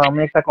 বছর না, যেমন আমি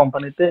একটা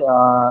কোম্পানিতে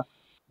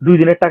 2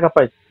 দিনের টাকা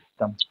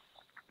পাইতাম,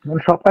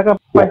 মানে সব টাকা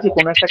পাইছি, আচ্ছা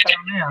কোনো একটা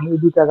কারণে আমি ওই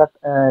 2 টাকা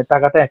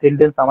টাকাটা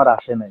অ্যাটেন্ডেন্স আমার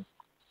আসে নাই।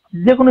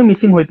 যে কোনো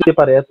মিসিং হইতে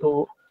পারে, এত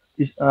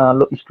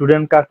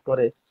স্টুডেন্ট কাজ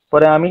করে।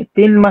 পরে আমি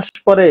 3 মাস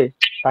পরে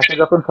তাকে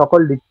যখন সকল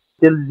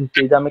ডিটেলস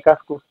দিচ্ছি যে আমি কাজ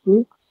করছি,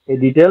 এই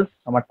ডিটেলস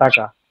আমার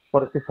টাকা,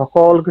 পরে সে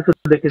সকল কিছু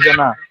দেখে যে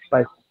না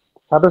পাই,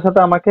 সাথে সাথে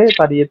আমাকে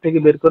তার ইয়ে থেকে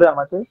বের করে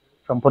আমাকে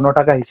সম্পূর্ণ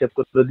টাকা হিসেব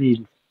করে দিয়ে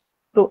দিচ্ছে।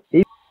 তো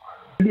এই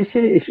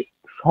দেশে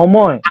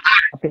সময়,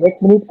 আপনি 1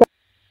 মিনিট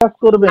কাজ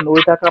করবেন,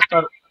 ওই টাকা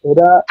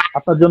এরা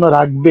আপনার জন্য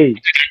রাখবেই,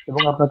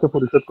 এবং আপনাকে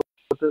পরিশোধ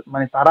করতে,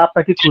 মানে তারা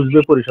আপনাকে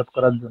খুঁজবে পরিশোধ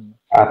করার জন্য।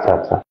 আচ্ছা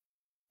আচ্ছা,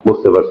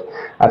 বুঝতে পারছি।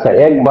 আচ্ছা,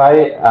 এক ভাই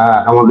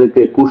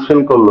আমাদেরকে কোশ্চেন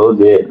করলো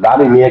যে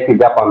গাড়ি নিয়ে কি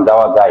জাপান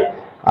যাওয়া যায়।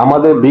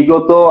 আমাদের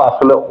বিগত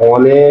আসলে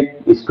অনেক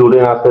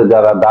স্টুডেন্ট আছে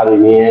যারা দাড়ি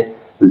নিয়ে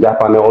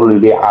জাপানে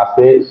অলরেডি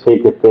আছে, সেই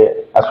ক্ষেত্রে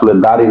আসলে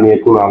দাড়ি নিয়ে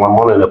কোনো আমার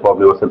মনে হয়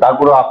প্রবলেম আছে।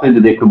 তারপরেও আপনি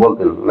যদি একটু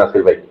বলতেন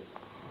নাসির ভাই।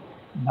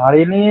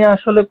 দাড়ি নিয়ে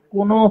আসলে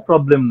কোনো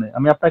প্রবলেম নেই।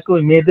 আমি আপনাকে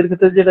ওই মেয়েদের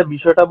ক্ষেত্রে যেটা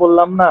বিষয়টা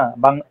বললাম না,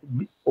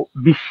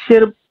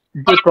 বিশ্বের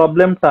যে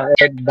প্রবলেমটা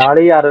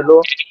দাড়ি আর হলো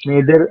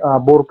মেয়েদের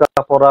বোরকা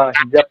পরা,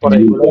 হিজাব পরা,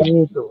 এগুলো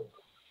নিয়েই তো।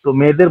 তো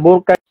মেয়েদের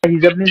বোরকা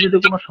হিজাব নিয়ে যদি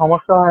কোনো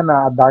সমস্যা হয় না,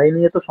 আর দাড়ি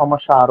নিয়ে তো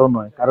সমস্যা আরো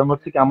নয়। কারণ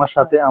হচ্ছে কি, আমার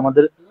সাথে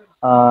আমাদের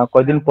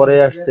কয়দিন পরে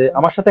আসছে,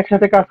 আমার সাথে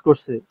একসাথে কাজ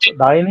করছে। তো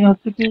দাড়ি নিয়ে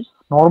হচ্ছে কি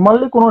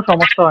নর্মালি কোনো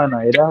সমস্যা হয় না।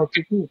 এরা হচ্ছে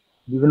কি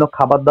বিভিন্ন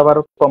খাবার দাবার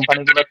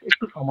কোম্পানিগুলোতে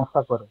একটু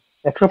সমস্যা করে,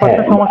 হ্যাঁ,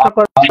 100% সমস্যা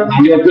করে না।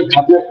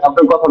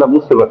 আপনার কথাটা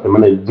বুঝতে পারছেন,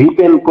 মানে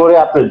ডিপেন্ড করে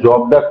আপনার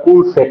জবটা কোন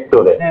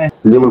সেক্টরে। হ্যাঁ,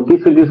 যেমন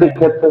কিছু কিছু হ্যাঁ,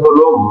 ক্ষেত্রে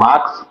হলো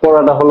মাস্ক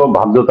পরাটা হলো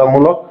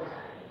বাধ্যতামূলক,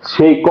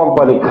 সেই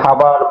কোম্পানি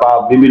খাবার বা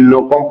বিভিন্ন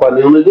কোম্পানি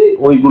অনুযায়ী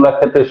ওইগুলা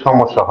ক্ষেত্রে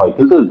সমস্যা হয়।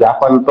 কিন্তু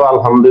জাপান তো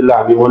আলহামদুলিল্লাহ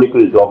আমি মনে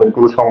করি জবের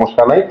কোনো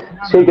সমস্যা নাই,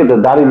 না, সেই ক্ষেত্রে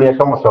দাড়ি নিয়ে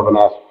সমস্যা হবে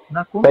না,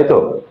 না, তাই তো?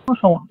 কোনো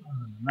সমস্যা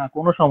হবে না, না,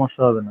 কোনো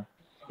সমস্যা হবে না।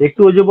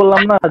 একটু ওই যে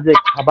বললাম না যে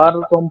খাবার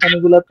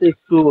কোম্পানিগুলোতে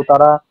একটু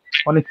তারা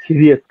অনেক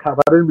সিরিয়াস,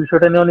 খাবারের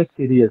বিষয়টা নিয়ে অনেক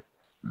সিরিয়াস।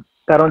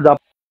 কারণ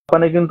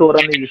জাপানে কিন্তু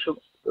ওরা নিজস্ব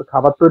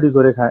খাবার তৈরি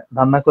করে খায়,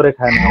 রান্না করে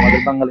খায় না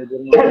আমাদের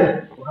বাঙালিদের মতো।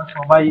 ওরা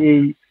সবাই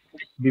এই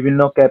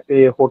বিভিন্ন ক্যাফে,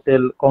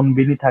 হোটেল,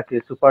 কনভিনি থাকে,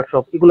 সুপার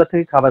শপ, এগুলা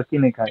থেকে খাবার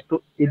কিনে খায়। তো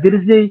এদের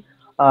যেই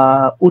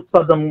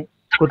উৎপাদন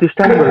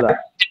প্রতিষ্ঠানগুলা,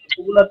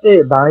 এগুলাতে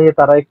দাঁড়িয়ে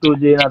তারা একটু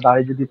যে না,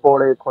 দাঁড়িয়ে যদি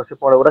পড়ে খসে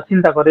পড়ে, ওরা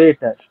চিন্তা করে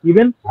এটা।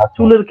 ইভেন আচ্ছা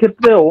চুলের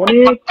ক্ষেত্রে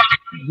অনেক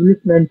জিনিস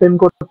মেনটেন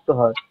করতে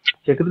হয়।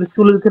 সেক্ষেত্রে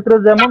চুলের ক্ষেত্রে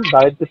যেমন,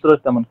 দাড়ির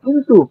ক্ষেত্রে তেমন।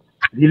 কিন্তু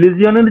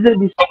রিলিজিয়নের যে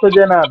বিষয়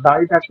যে না,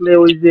 দাড়ি থাকলে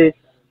ওই যে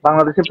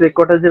বাংলাদেশের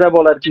প্রেক্ষাপটে যেটা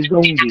বলে আর কি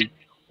জঙ্গি,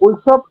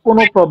 ওইসব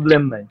কোনো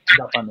প্রবলেম নাই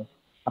জাপানে।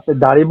 আপনি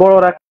দাড়ি বড়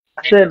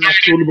রাখছেন না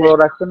চুল বড়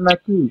রাখছেন না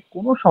কি,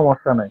 কোনো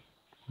সমস্যা নাই।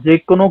 যে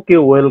কোনো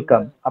কেউ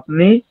ওয়েলকাম।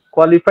 আপনি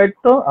কোয়ালিফাইড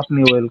তো আপনি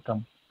ওয়েলকাম,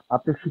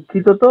 আপনি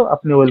শিক্ষিত তো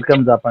আপনি ওয়েলকাম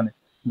জাপানে।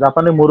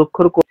 জাপানে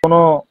মূর্খর কোনো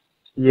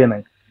ইয়ে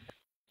নাই।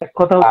 এক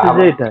কথা হচ্ছে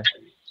যে আ- এটা।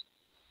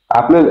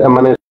 আপনার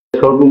মানে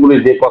সর্বোপরি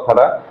যে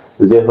কথাটা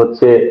যে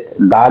হচ্ছে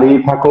দাড়ি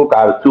থাকুক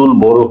আর চুল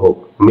বড় হোক,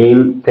 মেইন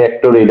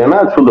ফ্যাক্টর এটা না।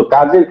 শুধু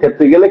কাজের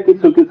ক্ষেত্রে গেলে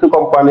কিছু কিছু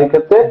কোম্পানির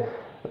ক্ষেত্রে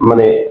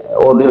মানে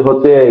ওদের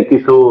হচ্ছে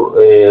কিছু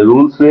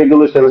রুলস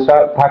রেগুলেশন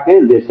থাকে,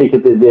 যে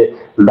সেক্ষেত্রে যে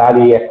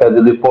দাড়ি একটা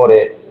যদি পরে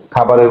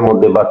খাবারের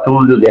মধ্যে বা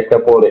চুল যদি একটা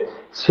পরে,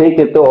 সেই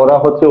ক্ষেত্রে ওরা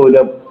হচ্ছে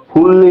ওইটা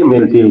ফুললি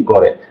মেনটেন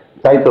করে,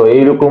 তাই তো?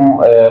 এইরকম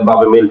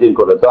ভাবে মেনটেন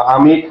করে। তো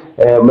আমি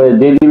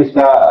যে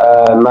জিনিসটা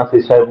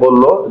নাসির সাহেব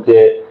বললো যে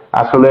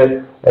আসলে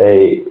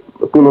এই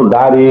কোন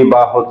দাড়ি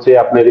বা হচ্ছে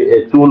আপনার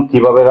চুল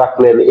কিভাবে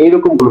রাখলেন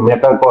এইরকম কোনো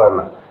ম্যাটার করে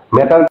না।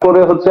 ম্যাটার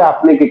করে হচ্ছে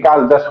আপনি কি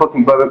কাজটা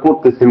সঠিকভাবে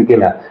করতেছেন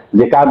কিনা,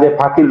 যে কাজে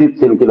ফাঁকি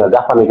দিচ্ছেন কিনা।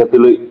 জাপানের ক্ষেত্রে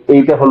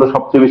এইটা হলো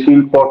সবচেয়ে বেশি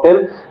ইম্পর্টেন্ট।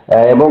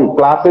 এবং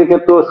ক্লাসের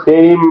ক্ষেত্রে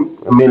সেম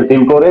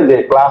মেনটেন করে যে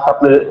ক্লাস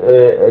আপনি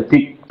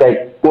ঠিকঠাক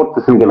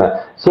করতেছেন কিনা।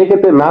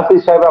 সেক্ষেত্রে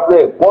নাসির সাহেব আপনি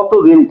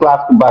কতদিন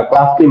ক্লাস বা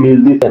ক্লাসকে মিস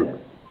দিচ্ছেন?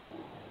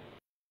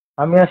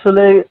 আমি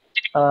আসলে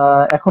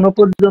এখনো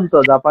পর্যন্ত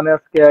জাপানে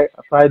আজকে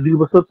প্রায় 2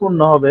 বছর পূর্ণ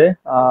হবে।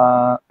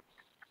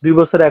 2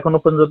 বছরে এখনো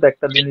পর্যন্ত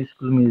একটা দিন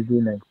স্কুল মিস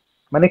দিই নাই,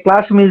 মানে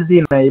ক্লাস মিস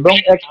দিই নাই, এবং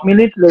 1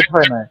 মিনিট লেট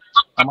হয় না।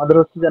 আমাদের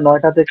হচ্ছে যে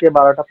 9টা থেকে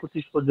 12টা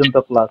 25 পর্যন্ত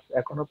ক্লাস,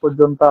 এখনো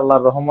পর্যন্ত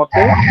আল্লাহর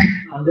রহমতে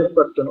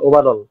 100%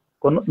 ওভারঅল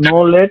কোনো নো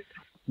লেট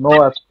নো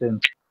অ্যাবসেন্স।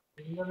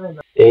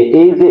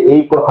 এই যে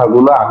এই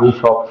কথাগুলো আমি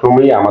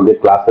সবসময় আমাদের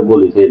ক্লাসে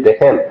বলি যে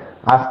দেখেন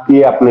আজকে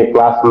আপনি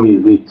ক্লাস মিস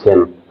দিচ্ছেন,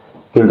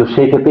 কিন্তু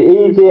সেই ক্ষেত্রে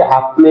এই যে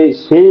আপনি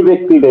সেই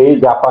ব্যক্তিটাই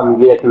জাপান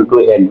গিয়ে কিন্তু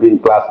একদিন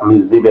ক্লাস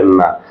মিস দিবেন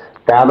না।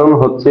 কারণ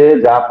হচ্ছে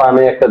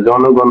জাপানে একটা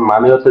জনগণ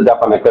মানে হচ্ছে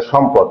জাপানে একটা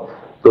সম্পদ।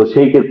 তো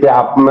সেই ক্ষেত্রে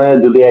আপনি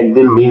যদি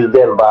একদিন মিস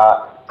দেন বা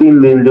 3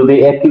 দিন যদি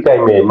একই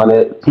টাইমে মানে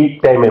ঠিক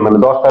টাইমে মানে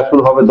 10টায়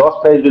শুরু হবে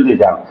 10টায় যদি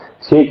যান,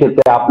 সেই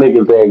ক্ষেত্রে আপনি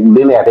কিন্তু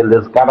একদিন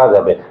অ্যাটেন্ডেন্স কাটা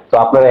যাবে। তো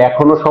আপনার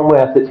এখনো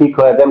সময় আছে, ঠিক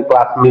হয়ে যান,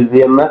 ক্লাস মিস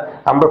দিয়েন না।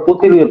 আমরা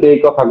প্রতিনিয়ত এই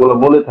কথাগুলো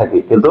বলে থাকি,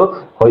 কিন্তু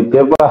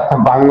হয়তো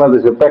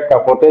বাংলাদেশের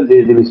প্রেক্ষাপটে যে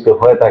জিনিসটা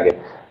হয়ে থাকে।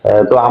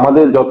 তো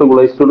আমাদের যতগুলো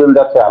স্টুডেন্ট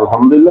যাচ্ছে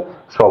আলহামদুলিল্লাহ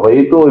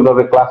সবাই তো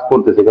ওইভাবে ক্লাস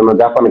করতেছে, কারণ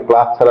জাপানে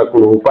ক্লাস ছাড়া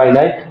কোনো উপায়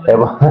নাই।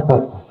 এবং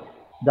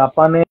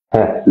জাপানে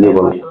হ্যাঁ জি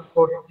বলুন।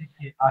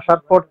 আসার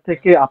পর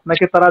থেকে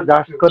আপনাকে তারা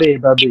জাজ করে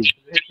এইভাবেই।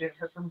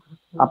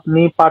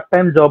 আপনি পার্ট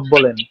টাইম জব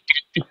বলেন,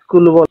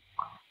 স্কুল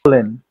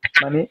বলেন,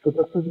 মানে এটা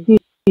হচ্ছে কি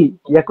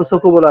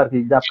ইয়াকুসোকো বলে আর কি,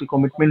 যে আপনি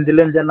কমিটমেন্ট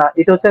দিলেন যে না,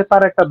 এটা হচ্ছে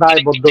তার একটা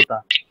দায়বদ্ধতা।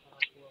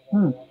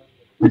 হুম।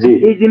 জি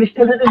এই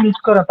জিনিসটা যদি মিস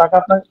করেন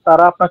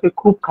তারা আপনাকে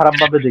খুব খারাপ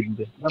ভাবে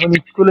দেখবে। যেমন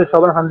স্কুলে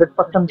সবার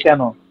 100%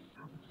 কেন,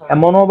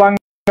 এমনও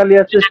বাঙালি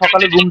আছে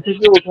সকালে ঘুম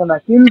থেকে ওঠে না,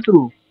 কিন্তু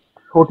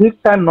সঠিক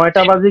টাইম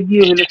 9টা বাজে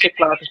গিয়ে হলে সে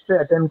ক্লাসে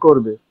অ্যাটেন্ড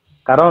করবে।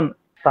 কারণ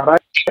তারা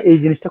এই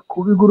জিনিসটা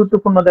খুবই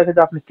গুরুত্বপূর্ণ দেখে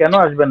যে আপনি কেন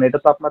আসবেন না, এটা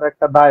তো আপনার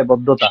একটা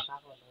দায়বদ্ধতা,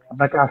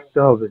 আপনাকে আসতে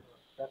হবে।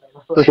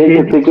 তো সেই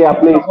ক্ষেত্রে কি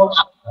আপনি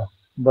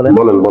বলেন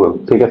বলেন বলেন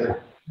ঠিক আছে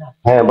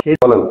হ্যাঁ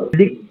বলেন।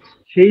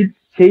 সেই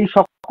সেই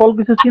সকল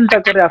কিছু চিন্তা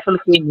করে আসলে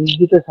কেউ নিজ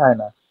দিতে চায়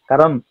না।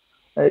 কারণ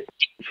এই,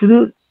 শুধু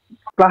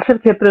ক্লাসের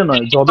ক্ষেত্রে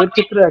নয়, জবের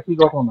ক্ষেত্রে একই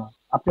ঘটনা।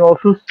 আপনি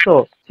অসুস্থ,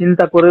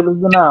 চিন্তা করে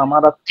বুঝবে না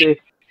আমার আজকে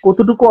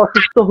কতটুকু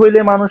অসুস্থ হইলে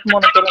মানুষ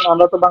মনে করেন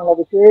আমরা তো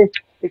বাংলাদেশে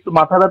একটু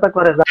মাথা ব্যথা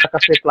করে যার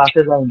কাছে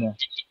ক্লাসে যাই না,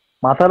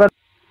 মাথা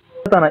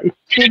ব্যথা না,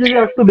 ইচ্ছে যদি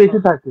একটু বেশি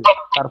থাকে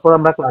তারপর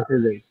আমরা ক্লাসে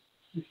যাই।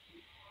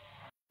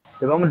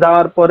 এবং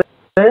যাওয়ার পরে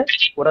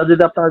ওরা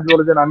যদি আপনারা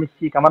বলে যে আমি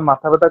ঠিক আমার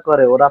মাথা ব্যথা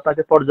করে, ওরা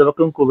আপনাকে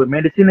পর্যবেক্ষণ করবে,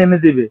 মেডিসিন এনে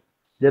দিবে,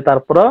 যে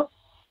তারপর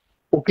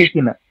ওকে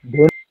কিনা।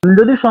 Then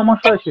যদি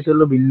সমস্যা হয় সেটা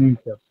হলো ভিন্ন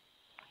হিসাব।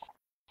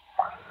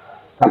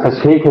 আচ্ছা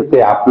সেই ক্ষেত্রে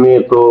আপনি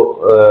তো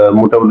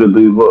মোটামুটি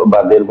 2 বা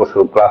 1.5 বছর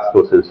ক্লাস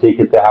করছেন, সেই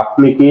ক্ষেত্রে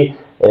আপনি কি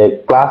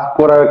ক্লাস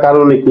করার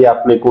কারণে কি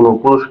আপনি কোনো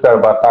পুরস্কার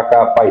বা টাকা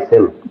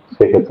পাইছেন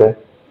সেক্ষেত্রে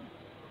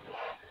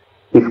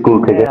স্কুল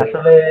থেকে?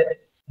 আসলে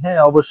হ্যাঁ,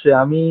 অবশ্যই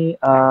আমি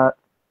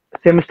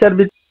সেমিস্টার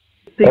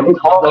ভিত্তিক এবং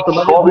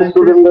যতবারই সব হয়েছে,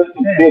 স্টুডেন্টদের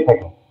হ্যাঁ, পেয়ে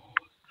থাকে?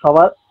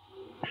 সবার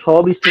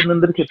সব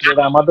স্টুডেন্টদের ক্ষেত্রে,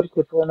 এটা আমাদের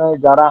ক্ষেত্রে নয়,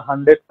 যারা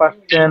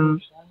 100%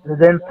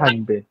 প্রেজেন্ট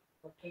থাকবে,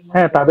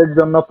 হ্যাঁ, তাদের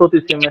জন্য প্রতি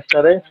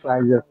সেমিস্টারে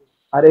প্রাইজ আছে।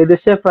 আর এই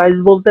দেশে প্রাইজ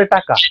বলতে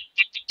টাকা।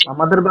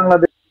 আমাদের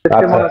বাংলাদেশে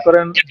আচ্ছা মনে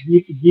করেন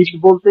গিফট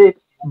বলতে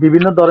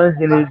বিভিন্ন ধরনের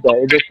জিনিস দেয়।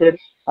 এদেশের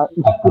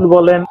স্কুল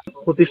বলেন,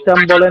 প্রতিষ্ঠান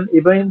বলেন,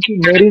 ইভেন কি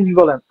ম্যারেজ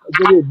বলেন,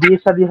 যদি বিয়ে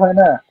শাদী হয়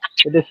না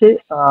এদেশে,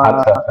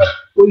 আচ্ছা আচ্ছা,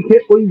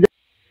 ওই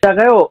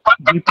জায়গায়ও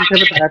গিফট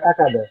হিসেবে তারা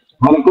টাকা দেয়।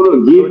 মানে কোনো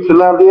গিফট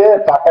না দিয়ে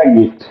টাকা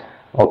গিফট।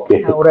 ওকে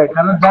হ্যাঁ, ওরা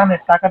এখানে জানে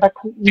টাকাটা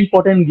খুব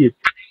ইম্পর্টেন্ট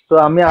গিফট। তো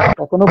আমি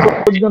এখনো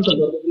পর্যন্ত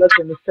যতগুলো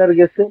সেমিস্টার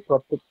গেছে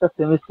প্রত্যেকটা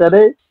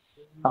সেমিস্টারে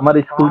আমার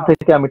স্কুল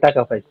থেকে আমি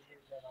টাকা পাইছি,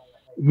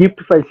 গিফট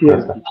পাইছি আর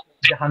আচ্ছা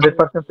কি,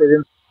 100%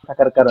 প্রেজেন্ট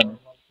থাকার কারণে।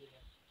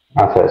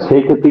 আচ্ছা,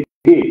 সেই ক্ষেত্রে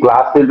কি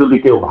ক্লাসে যদি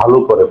কেউ ভালো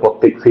করে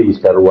প্রত্যেক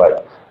সেমিস্টার ওয়াইজ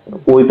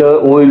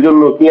ওই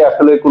জন্য কি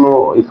আসলে কোনো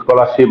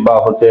স্কলারশিপ বা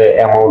হচ্ছে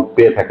অ্যামাউন্ট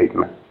পেয়ে থাকে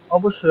কিনা?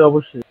 অবশ্যই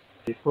অবশ্যই,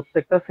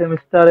 প্রত্যেকটা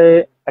সেমিস্টারে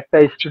একটা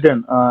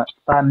স্টুডেন্ট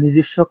তার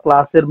নিজস্ব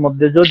ক্লাসের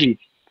মধ্যে যদি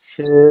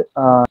সে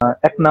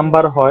 1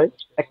 নাম্বার হয়,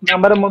 1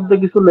 নাম্বারের মধ্যে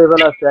কিছু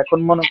লেভেল আছে। এখন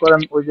মনে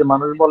করেন ওই যে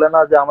মানুষ বলে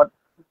না যে আমার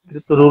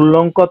রুল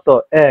নং কত,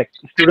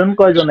 স্টুডেন্ট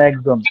কয়জন,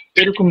 একজন,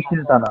 এরকম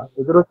চিন্তা না।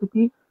 এদের হচ্ছে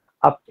কি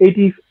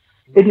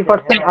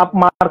 80% আপ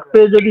মার্ক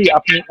পেয়ে যদি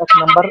আপনি 1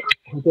 নাম্বার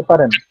হতে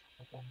পারেন,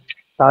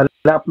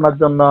 তাহলে আপনার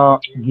জন্য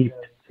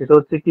গিফট, সেটা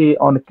হচ্ছে কি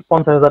অনেক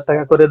 50,000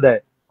 টাকা করে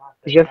দেয়।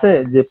 ঠিক আছে,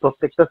 যে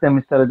প্রত্যেকটা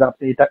সেমিস্টারে যে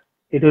আপনি এটা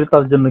হলো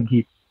তার জন্য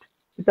গিফট।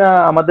 এটা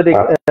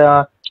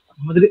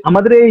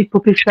আমাদের এই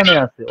প্রতিষ্ঠানে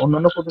আছে,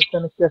 অন্যান্য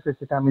প্রতিষ্ঠানে কি আছে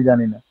সেটা আমি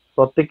জানি না।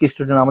 প্রত্যেক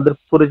স্টুডেন্ট, আমাদের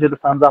পরিচিত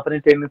সান জাপানি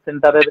ট্রেনিং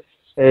সেন্টারের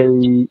এই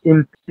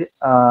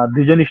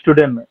 2জন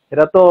স্টুডেন্ট,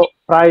 এরা তো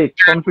প্রায়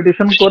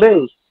কম্পিটিশন করে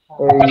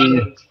এই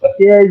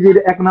কেআইজির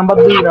 1 নাম্বার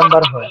 2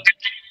 নাম্বার হয়।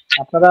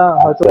 আপনারা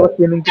হয়তো আচ্ছা,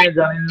 ট্রেনিং কে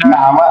জানেন না। না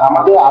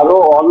আমাদের আরো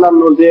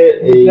অন্যান্য যে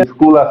এই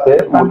স্কুল আছে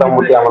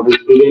মোটামুটি আমাদের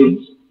স্টুডেন্ট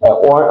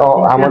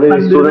আমাদের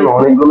স্টুডেন্ট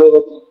অনেকগুলো।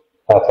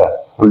 আচ্ছা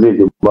জি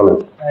জি বলেন।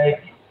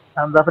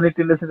 জাপানি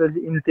ট্রেনিং সেন্টার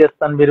ইমতিয়াজ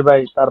তানভীর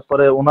ভাই,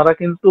 তারপরে ওনারা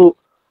কিন্তু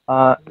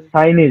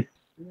চাইনিজ,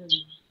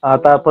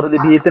 তারপরে যে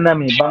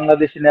ভিয়েতনামি,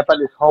 বাংলাদেশি,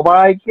 নেপালি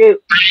সবাইকে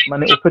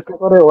মানে উপেক্ষা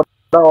করে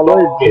ওরা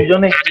অলওয়েজ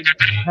দুজনে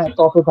হ্যাঁ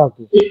টপে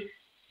থাকে।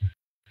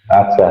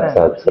 আচ্ছা হ্যাঁ,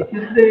 আচ্ছা তো আচ্ছা,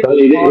 এক্ষেত্রে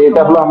তাহলে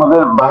এটা হলো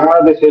আমাদের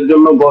বাংলাদেশের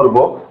জন্য গর্ব।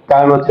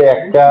 কারণ হচ্ছে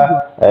একটা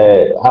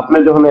আপনি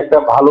যখন একটা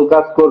ভালো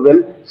কাজ করবেন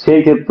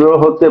সেই ক্ষেত্রেও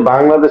হচ্ছে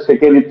বাংলাদেশে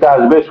ক্রেডিটটা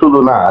আসবে, শুধু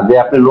না যে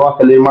আপনি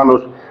নোয়াখালীর মানুষ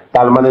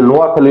তার মানে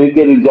নোয়াখালীর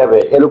ক্রেডিট যাবে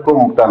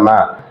এরকমটা না।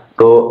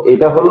 তো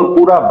এটা হলো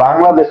পুরা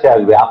বাংলাদেশে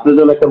আসবে। আপনি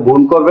যখন একটা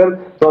ভুল করবেন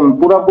তখন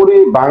পুরাপুরি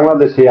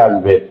বাংলাদেশে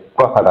আসবে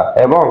কথাটা।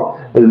 এবং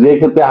যে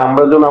ক্ষেত্রে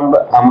আমরা যখন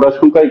আমরা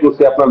শুকাই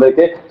করছি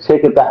আপনাদেরকে,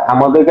 সেক্ষেত্রে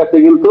আমাদের কাছে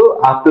কিন্তু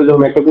আপনি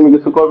যখন একটা কোনো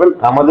কিছু করবেন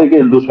আমাদেরকে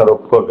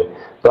দোষারোপ করবে।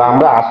 তো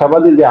আমরা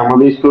আশাবাদী যে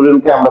আমাদের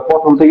স্টুডেন্টকে আমরা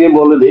প্রথম থেকেই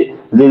বলে দিই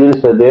যে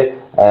জিনিসটা যে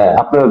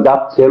আপনারা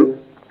যাচ্ছেন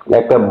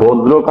একটা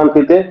ভদ্র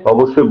কান্ট্রিতে,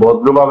 অবশ্যই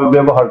ভদ্রভাবে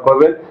ব্যবহার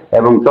করবেন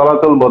এবং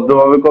চলাচল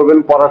ভদ্রভাবে করবেন।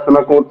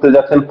 পড়াশোনা করতে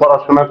যাচ্ছেন,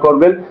 পড়াশোনা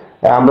করবেন।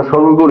 আমরা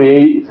সর্বোপরি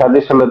এই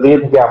সাজেশনটা দিয়ে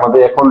থাকি আমাদের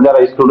এখন যারা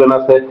স্টুডেন্ট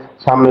আছে,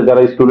 সামনে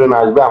যারা স্টুডেন্ট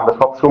আসবে, আমরা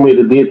সবসময়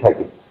এটা দিয়ে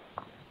থাকি।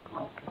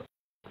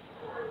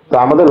 তো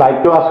আমাদের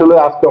লাইভটা আসলে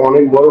আজকে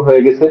অনেক বড়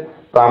হয়ে গেছে।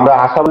 তো আমরা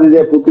আশাবাদী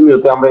যে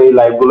প্রতিনিয়ত আমরা এই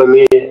লাইভ গুলো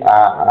নিয়ে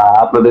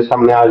আপনাদের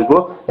সামনে আসব।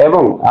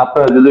 এবং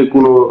আপনার যদি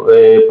কোনো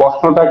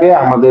প্রশ্ন থাকে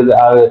আমাদের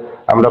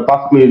আমরা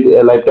 5 মিনিট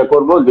লাইভটা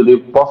করব। যদি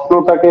প্রশ্ন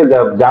থাকে,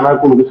 জানার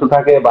কোনো কিছু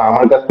থাকে বা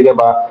আমার কাছ থেকে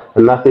বা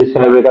নাসির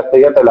সাহেবের কাছ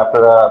থেকে, তাহলে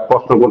আপনারা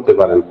প্রশ্ন করতে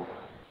পারেন।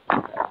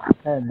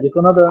 হ্যাঁ, যে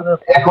কোনো ধরনের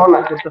এখন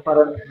করতে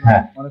পারেন,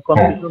 হ্যাঁ অনেক হ্যাঁ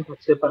কনফিউশন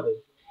থাকতে পারে,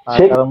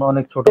 কারণ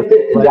অনেক ছোট সেক্ষেত্রে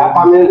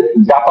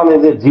জাপানের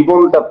যে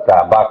জীবনযাত্রা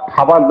বা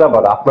খাবার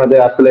দাবার আপনাদের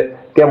আসলে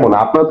কেমন?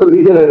 আপনারা তো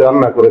নিজেরাই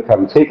রান্না করে খান,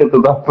 সেই ক্ষেত্রে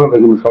তো আপনাদের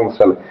কোনো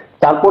সমস্যা নেই।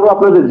 তারপরে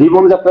আপনাদের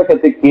জীবনযাত্রার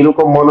ক্ষেত্রে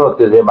কিরকম মনে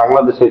হচ্ছে যে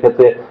বাংলাদেশের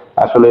ক্ষেত্রে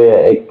আসলে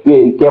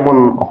কেমন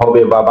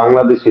হবে, বা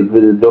বাংলাদেশের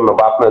জন্য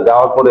বা আপনার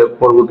যাওয়ার পরে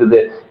পরবর্তীতে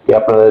কি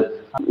আপনাদের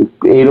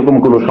এইরকম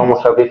কোনো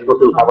সমস্যা ফেস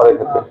করতে খাবারের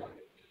ক্ষেত্রে?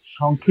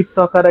 সংক্ষিপ্ত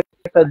আকারে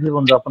একটা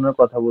জীবন যাপনের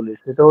কথা বলি,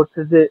 সেটা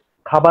হচ্ছে যে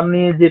খাবার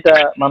নিয়ে যেটা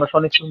মানুষ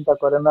অনেক চিন্তা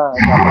করে না,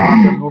 জাপানের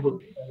যে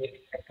নুডলস,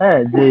 হ্যাঁ,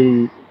 যে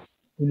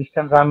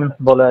ইনস্ট্যান্ট রামেন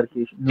বলে আর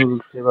কি,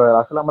 নুডলস এবার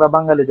আসলে আমরা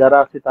বাঙালি যারা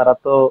আছি তারা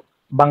তো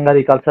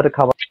বাঙালি কালচারে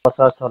খাবার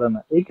ছাড়া চলে না,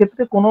 এই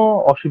ক্ষেত্রে কোনো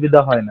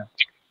অসুবিধা হয় না।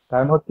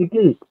 কারণ হচ্ছে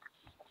কি,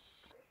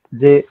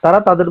 যে তারা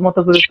তাদের মতো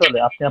করে চলে,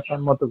 আপনি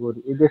আপনার মতো করে।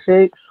 এই দেশে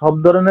সব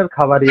ধরনের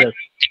খাবারই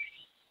আছে,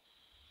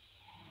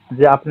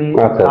 যে আপনি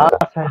আচ্ছা যা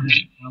আচ্ছা চাইবেন।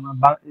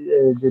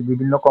 যে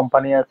বিভিন্ন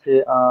কোম্পানি আছে,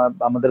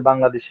 আমাদের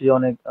বাংলাদেশি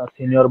অনেক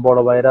সিনিয়র বড়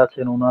ভাইরা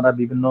আছেন, ওনারা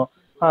বিভিন্ন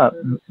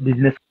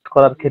বিজনেস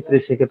করার ক্ষেত্রে,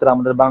 সেক্ষেত্রে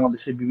আমাদের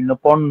বাংলাদেশের বিভিন্ন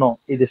পণ্য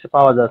এই দেশে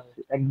পাওয়া যাচ্ছে,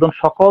 একদম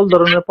সকল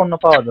ধরনের পণ্য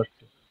পাওয়া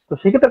যাচ্ছে। তো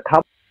সেক্ষেত্রে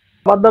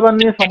খাবার দাবার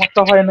নিয়ে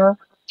সমস্যা হয় না।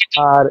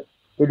 আর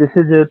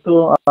এদেশে যেহেতু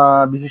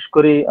বিশেষ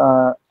করে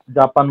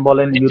জাপান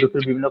বলেন,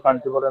 ইউরোপের বিভিন্ন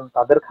কান্ট্রি বলেন,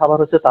 তাদের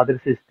খাবার হচ্ছে তাদের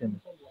সিস্টেম।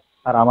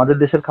 আর আমাদের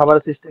দেশের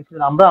খাবারের সিস্টেম,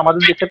 আমরা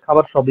আমাদের দেশের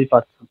খাবার সবই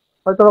পাচ্ছি,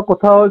 হয়তো বা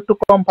কোথাও একটু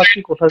কম পাচ্ছি,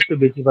 কোথাও একটু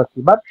বেশি পাচ্ছি,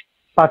 বাট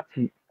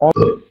পাচ্ছি।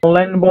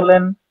 অনলাইন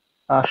বলেন,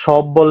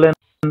 সব বলেন,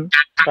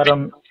 কারণ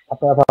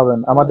আপনারা ভাবেন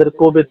আমাদের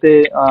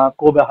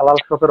কোবে হালাল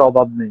শপের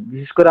অভাব নেই।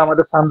 বিশেষ করে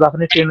আমাদের সান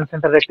জাপানি ট্রেনিং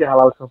সেন্টারে একটি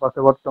হালাল শপ আছে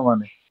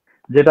বর্তমানে,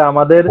 যেটা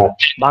আমাদের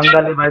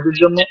বাঙালি ভাইদের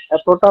জন্য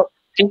এতটা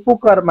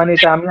উপকার। মানে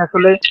এটা আমি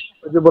আসলে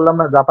ওই যে বললাম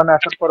না, জাপানে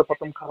আসার পরে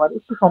প্রথম খাবার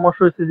একটু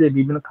সমস্যা হয়েছে, যে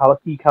বিভিন্ন খাবার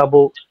কি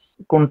খাবো,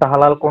 কোনটা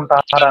হালাল কোনটা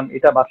হারাম,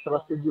 এটা বাঁচতে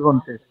বাঁচতে জীবন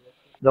শেষ।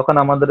 যখন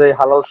আমাদের এই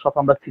হালাল শপ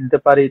আমরা চিনতে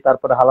পারি,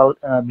 তারপরে হালাল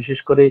বিশেষ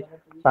করে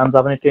সান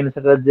জাপানি ট্রেনিং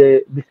সেন্টারের যে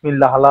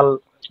বিসমিল্লাহ হালাল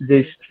যে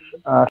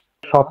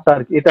শপটা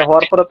আর কি, এটা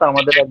হওয়ার পরে তো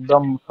আমাদের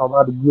একদম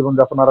সবার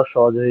জীবনযাপন আরো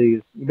সহজ হয়ে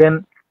গেছে। ইভেন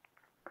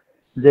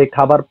যে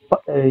খাবার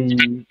এই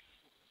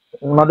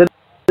ওনাদের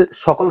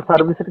সকল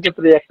সার্ভিসের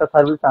ক্ষেত্রে একটা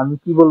সার্ভিস আমি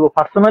কি বলবো,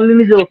 পার্সোনালি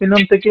নিজের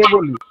ওপিনিয়ন থেকে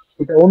বলি,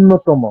 এটা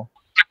অন্যতম।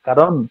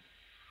 কারণ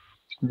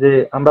যে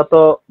আমরা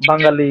তো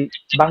বাঙালি,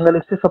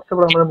 বাঙালির চেয়ে সবচেয়ে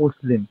বড় আমরা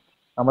মুসলিম,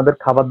 আমাদের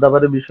খাবার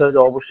দাবারের বিষয়ে যে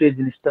অবশ্যই এই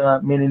জিনিসটা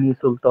মেনে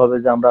নিয়ে চলতে হবে,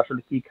 যে আমরা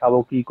আসলে কি খাবো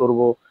কি করব।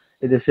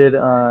 এদেশের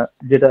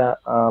যেটা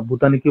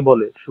ভুটানি কি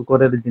বলে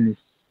শুকরের জিনিস,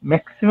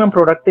 ম্যাক্সিমাম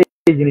প্রোডাক্টে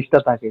এই জিনিসটা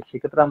থাকে।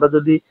 সেক্ষেত্রে আমরা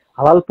যদি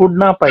হালাল ফুড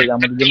না পাই,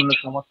 আমাদের জন্য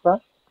সমস্যা।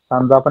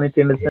 সান জাপানি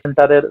ট্রেনিং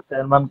সেন্টারের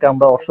চেয়ারম্যানকে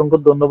আমরা অসংখ্য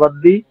ধন্যবাদ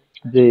দিই,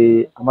 যে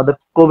আমাদের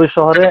কোবে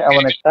শহরে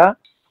এমন একটা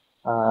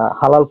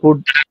হালাল ফুড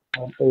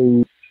এই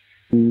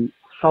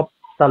সব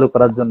চালু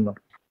করার জন্য।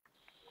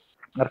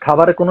 আর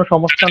খাবারে কোনো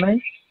সমস্যা নেই,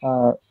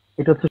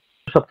 এটা হচ্ছে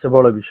সবচেয়ে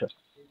বড় বিষয়।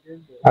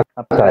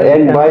 আচ্ছা,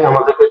 এক ভাই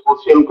আমাদেরকে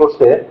কোশ্চেন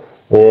করছে,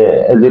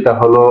 যেটা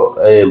হলো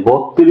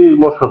 32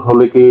 বছর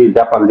হলে কি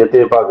জাপান যেতে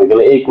পারবে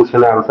গেলে, এই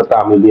কোশ্চেনের আনসারটা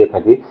আমি দিয়ে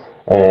থাকি।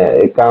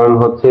 কারণ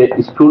হচ্ছে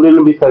স্টুডেন্ট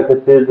ভিসার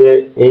ক্ষেত্রে যে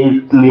এইজ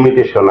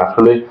লিমিটেশন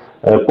আসলে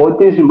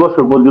 35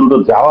 বছর পর্যন্ত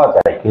যাওয়া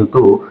যায়,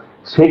 কিন্তু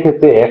সেই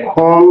ক্ষেত্রে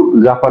এখন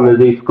জাপানের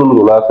যে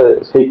স্কুলগুলো আছে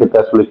সেই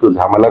ক্ষেত্রে আসলে একটু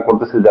ঝামেলা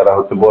করতেছে, যারা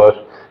হচ্ছে বয়স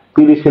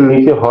 30-এর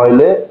নিচে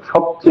হইলে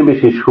সবচেয়ে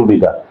বেশি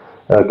সুবিধা।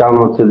 কারণ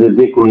হচ্ছে যে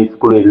যে কোনো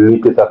স্কুলে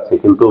নিতে চাচ্ছে,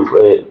 কিন্তু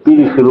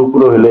 30-এর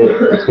উপরে হলে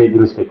সেই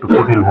জিনিসটা একটু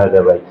কঠিন হয়ে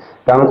যাবে।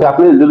 কারণ হচ্ছে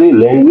আপনি যদি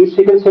ল্যাঙ্গুয়েজ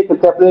শিখেন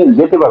সেক্ষেত্রে আপনি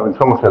যেতে পারবেন,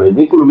 সমস্যা নেই,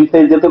 যে কোনো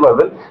বিষয়ে যেতে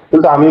পারবেন।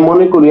 কিন্তু আমি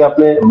মনে করি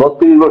আপনি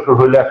 32 বছর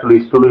হলে আসলে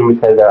স্টুডেন্ট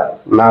বিষয়ে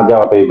না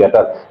যাওয়াটাই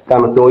বেটার।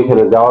 কারণ হচ্ছে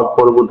ওইখানে যাওয়ার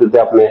পরবর্তীতে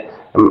আপনি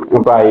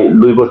প্রায়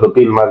 2 বছর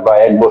 3 মাস বা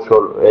 1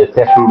 বছর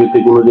সেশন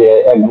ভিত্তিক অনুযায়ী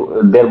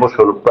 1-1.5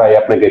 বছর প্রায়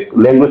আপনাকে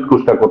ল্যাঙ্গুয়েজ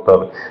কোর্সটা করতে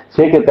হবে।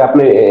 সেই ক্ষেত্রে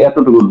আপনি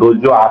এতটুকু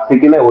ধৈর্য আছে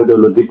কিনা ওইটা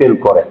হলো ডিপেন্ড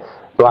করে।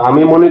 তো তো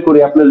আমি মনে করি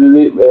আপনি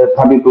যদি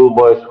 32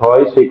 বয়স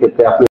হয় সেই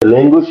ক্ষেত্রে আপনি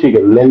ল্যাঙ্গুয়েজ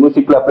শিখেন, ল্যাঙ্গুয়েজ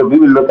শিখলে আপনি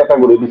বিভিন্ন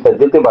ক্যাটাগরি বিষয়ে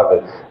যেতে পারবেন,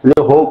 যে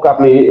হোক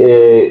আপনি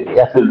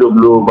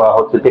এসএলডব্লিউ বা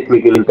হচ্ছে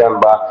টেকনিক্যাল ইন্টার্ন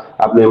বা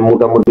আপনি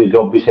মোটামুটি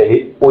জব বিষয়ে,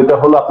 ওইটা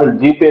হলো আপনার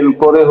ডিপেন্ড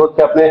করে হচ্ছে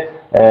আপনি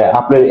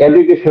আপনার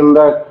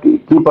এডুকেশনটা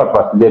কি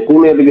পারপাস, যে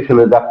কোন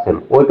এডুকেশনে যাচ্ছেন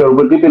ওইটার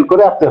উপর ডিপেন্ড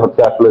করে আপনি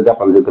হচ্ছে আসলে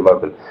জাপান যেতে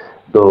পারবেন।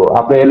 তো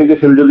আপনার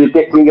এডুকেশন যদি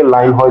টেকনিক্যাল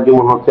লাইন হয়,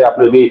 যেমন হচ্ছে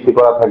আপনি বিএসসি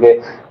করা থাকে,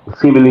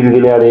 সিভিল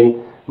ইঞ্জিনিয়ারিং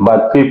বা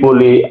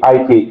ট্রিপলি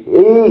আইটি,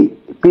 এই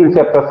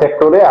 3-4টা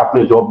সেক্টরে আপনি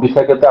জব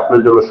ভিসা ক্ষেত্রে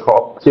আপনার জন্য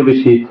সবচেয়ে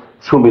বেশি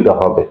সুবিধা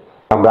হবে।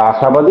 আমরা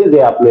আশাবাদী যে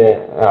আপনি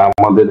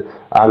আমাদের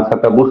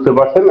আনসারটা বুঝতে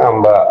পারছেন।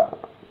 আমরা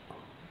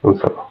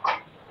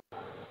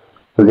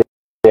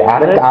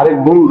আরেক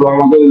বন্ধু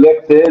আমাদের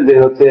দেখছে যে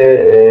হচ্ছে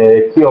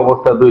কি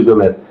অবস্থা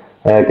দুইজনের,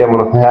 কেমন?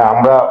 হ্যাঁ,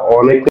 আমরা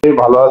অনেকেই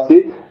ভালো আছি।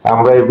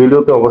 আমরা এই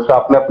ভিডিওতে অবশ্য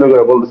আপনি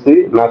করে বলছি,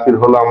 নাসির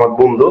হলো আমার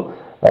বন্ধু,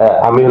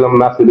 আমি হলাম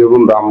নাসিরের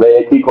বন্ধু। আমরা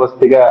একই কলেজ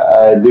থেকে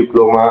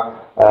ডিপ্লোমা,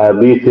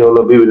 বিএসসি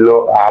হলো বিভিন্ন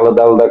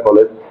আলাদা আলাদা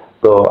কলেজ।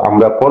 তো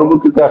আমরা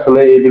পরবর্তীতে আসলে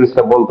এই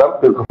জিনিসটা বলতাম,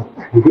 কিন্তু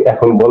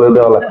এখন বলে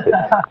দেওয়া লাগছে।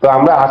 তো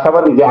আমরা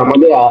আশাবাদী যে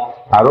আমাদের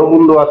আরো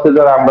বন্ধু আছে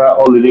যারা আমরা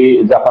অলরেডি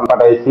জাপান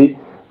পাঠাইছি,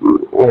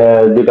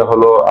 যেটা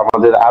হলো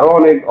আমাদের আরো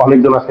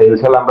অনেকজন আছে।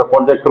 ইনশাল্লাহ আমরা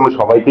পর্যায়ক্রমে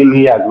সবাইকে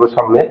নিয়ে আসবো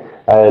সামনে,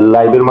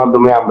 লাইভের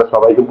মাধ্যমে আমরা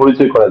সবাইকে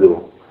পরিচয় করে দেবো।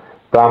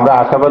 তো আমরা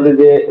আশাবাদী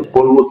যে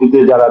পরবর্তীতে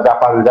যারা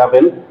জাপান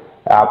যাবেন,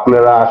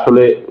 আপনারা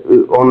আসলে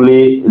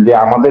অনলি যে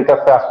আমাদের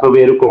কাছে আসতে হবে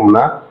এরকম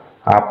না,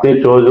 আপনি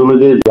চয়েস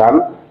অনুযায়ী যান।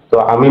 তো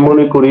আমি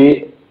মনে করি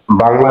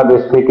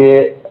বাংলাদেশ থেকে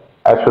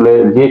আসলে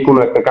যে কোনো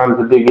একটা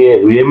কান্ট্রিতে গিয়ে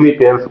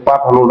রেমিটেন্স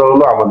পাঠানোটা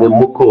হলো আমাদের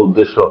মুখ্য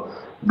উদ্দেশ্য।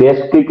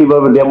 দেশকে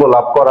কিভাবে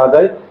ডেভেলপ করা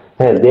যায়,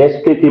 হ্যাঁ,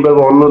 দেশকে কিভাবে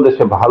অন্য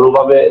দেশে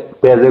ভালোভাবে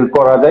প্রেজেন্ট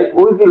করা যায়,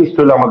 ওই জিনিসটা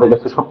হলো আমাদের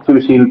কাছে সবচেয়ে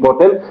বেশি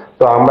ইম্পর্টেন্ট।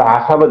 তো আমরা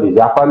আশাবাদী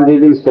জাপান যে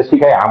জিনিসটা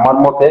শিখায়, আমার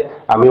মতে,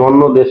 আমি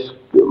অন্য দেশ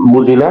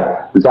বুঝি না,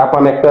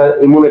 জাপান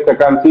এমন একটা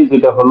কান্ট্রি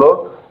যেটা হলো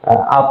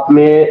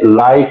আপনি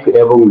লাইফ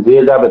এবং যে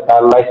যাবে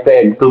তার লাইফটা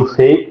একদম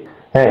সেফ।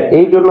 হ্যাঁ,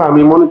 এই জন্য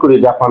আমি মনে করি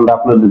জাপানটা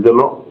আপনাদের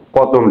জন্য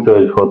প্রথম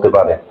চয়েস হতে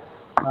পারে।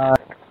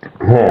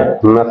 হ্যাঁ,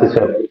 নাসির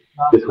সাহেব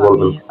কিছু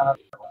বলবেন?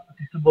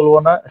 কিছু বলবো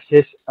না,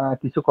 শেষ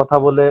কিছু কথা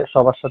বলে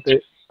সবার সাথে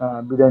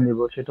বিদায় নিব।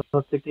 সেটা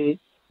হচ্ছে কি,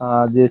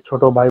 যে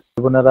ছোট ভাই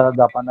বোনেরা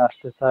জাপানে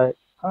আসতে চায়,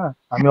 হ্যাঁ,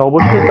 আমি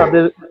অবশ্যই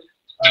তাদের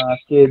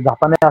কে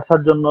জাপানে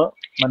আসার জন্য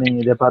মানে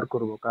রেফার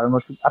করব। কারণ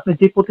হচ্ছে আপনি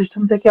যে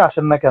প্রতিষ্ঠান থেকে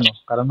আসেন না কেন,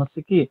 কারণ হচ্ছে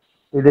কি,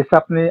 এই দেশে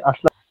আপনি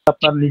আসলে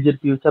আপনার নিজের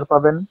ফিউচার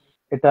পাবেন,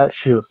 এটা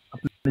শিওর।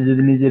 আপনি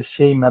যদি নিজের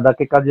সেই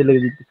মেধাকে কাজে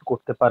লেগে যদি কিছু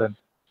করতে পারেন,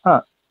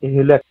 হ্যাঁ, এই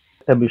হলো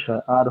একটা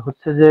বিষয়। আর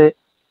হচ্ছে যে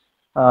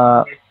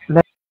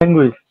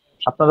ল্যাঙ্গুয়েজ,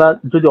 আপনারা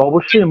যদি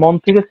অবশ্যই মন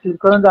থেকে স্থির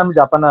করেন যে আমি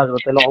জাপানে আসবো,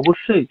 তাহলে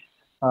অবশ্যই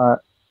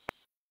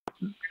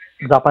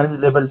জাপানিজ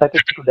লেভেলটাকে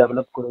একটু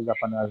ডেভেলপ করে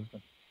জাপানে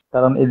আসবেন।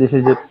 কারণ এই দেশে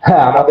যে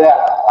হ্যাঁ,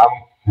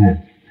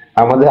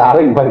 আমাদের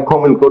আরেক ভাই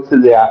কমেন্ট করছে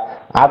যে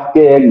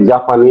আজকে এক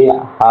জাপানি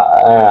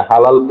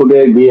হালাল ফুডে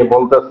গিয়ে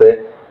বলতেছে,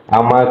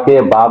 আমাকে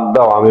বাদ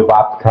দাও, আমি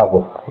ভাত খাবো,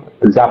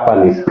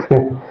 জাপানিজ।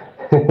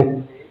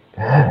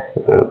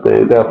 তো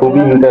এটা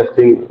খুবই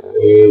ইন্টারেস্টিং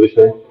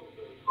বিষয়।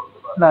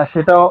 না,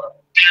 সেটাও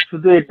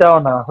শুধু এটাও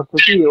না, হচ্ছে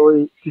কি, ওই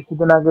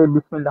কিছুদিন আগে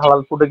বিসমিল্লাহ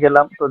হালাল ফুডে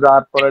গেলাম, তো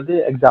যাওয়ার পরে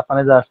দিয়ে এক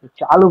জাপানে যা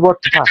আসছে আলু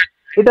ভর্তা,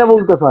 এটা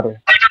বলতে পারে,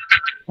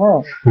 হ্যাঁ,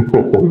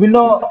 বিভিন্ন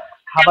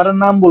খাবারের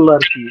নাম বললো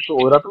আর কি। তো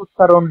ওরা তো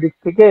উচ্চারণ দিক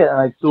থেকে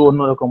একটু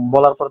অন্যরকম,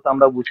 বলার পর তো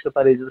আমরা বুঝতে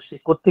পারি যে সে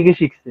কোত্থেকে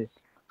শিখছে।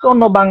 তো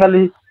অন্য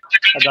বাঙালি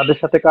যাদের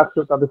সাথে কাজ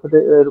করে তাদের সাথে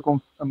এরকম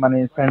মানে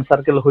ফ্রেন্ড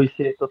সার্কেল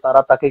হয়েছে, তো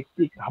তারা তাকে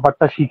কি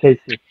খাবারটা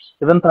শিখাইছে,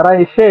 এবং তারা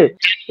এসে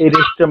এই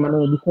রেস্টুরেন্ট মানে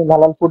বিসমিল্লাহ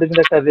হালাল ফুডে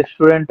কিন্তু একটা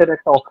রেস্টুরেন্টের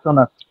একটা অপশন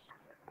আছে।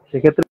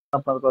 সেক্ষেত্রে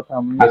আপনার কথা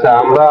আমি আচ্ছা,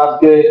 আমরা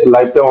আজকে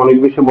লাইভটা অনেক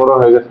বেশি বড়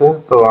হয়ে গেছে,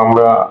 তো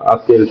আমরা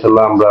আজকে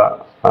ইনশাল্লাহ আমরা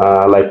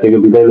লাইভ থেকে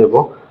বিদায় নেব।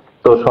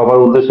 তো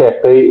সবার উদ্দেশ্যে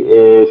একটাই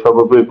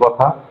সর্বোপরি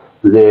কথা,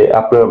 যে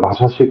আপনারা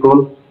ভাষা শিখুন,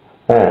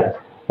 হ্যাঁ,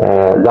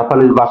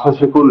 জাপানিজ ভাষা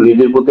শিখুন,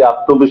 নিজের প্রতি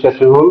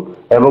আত্মবিশ্বাসী হন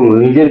এবং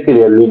নিজের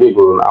ক্যারিয়ার নিজে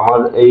করুন। আমার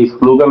এই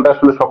স্লোগানটা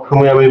আসলে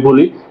সবসময় আমি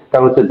বলি,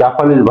 কারণ হচ্ছে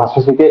জাপানিজ ভাষা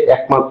শিখে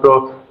একমাত্র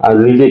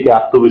নিজেকে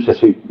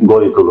আত্মবিশ্বাসী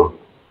গড়ে তুলুন।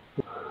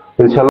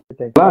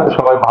 ইনশাল্লাহ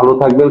সবাই ভালো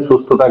থাকবেন,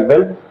 সুস্থ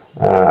থাকবেন।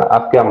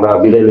 আজকে আমরা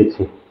বিদায়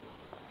নিচ্ছি।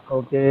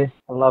 ওকে,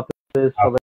 আল্লাহ হাফেজ সবাই।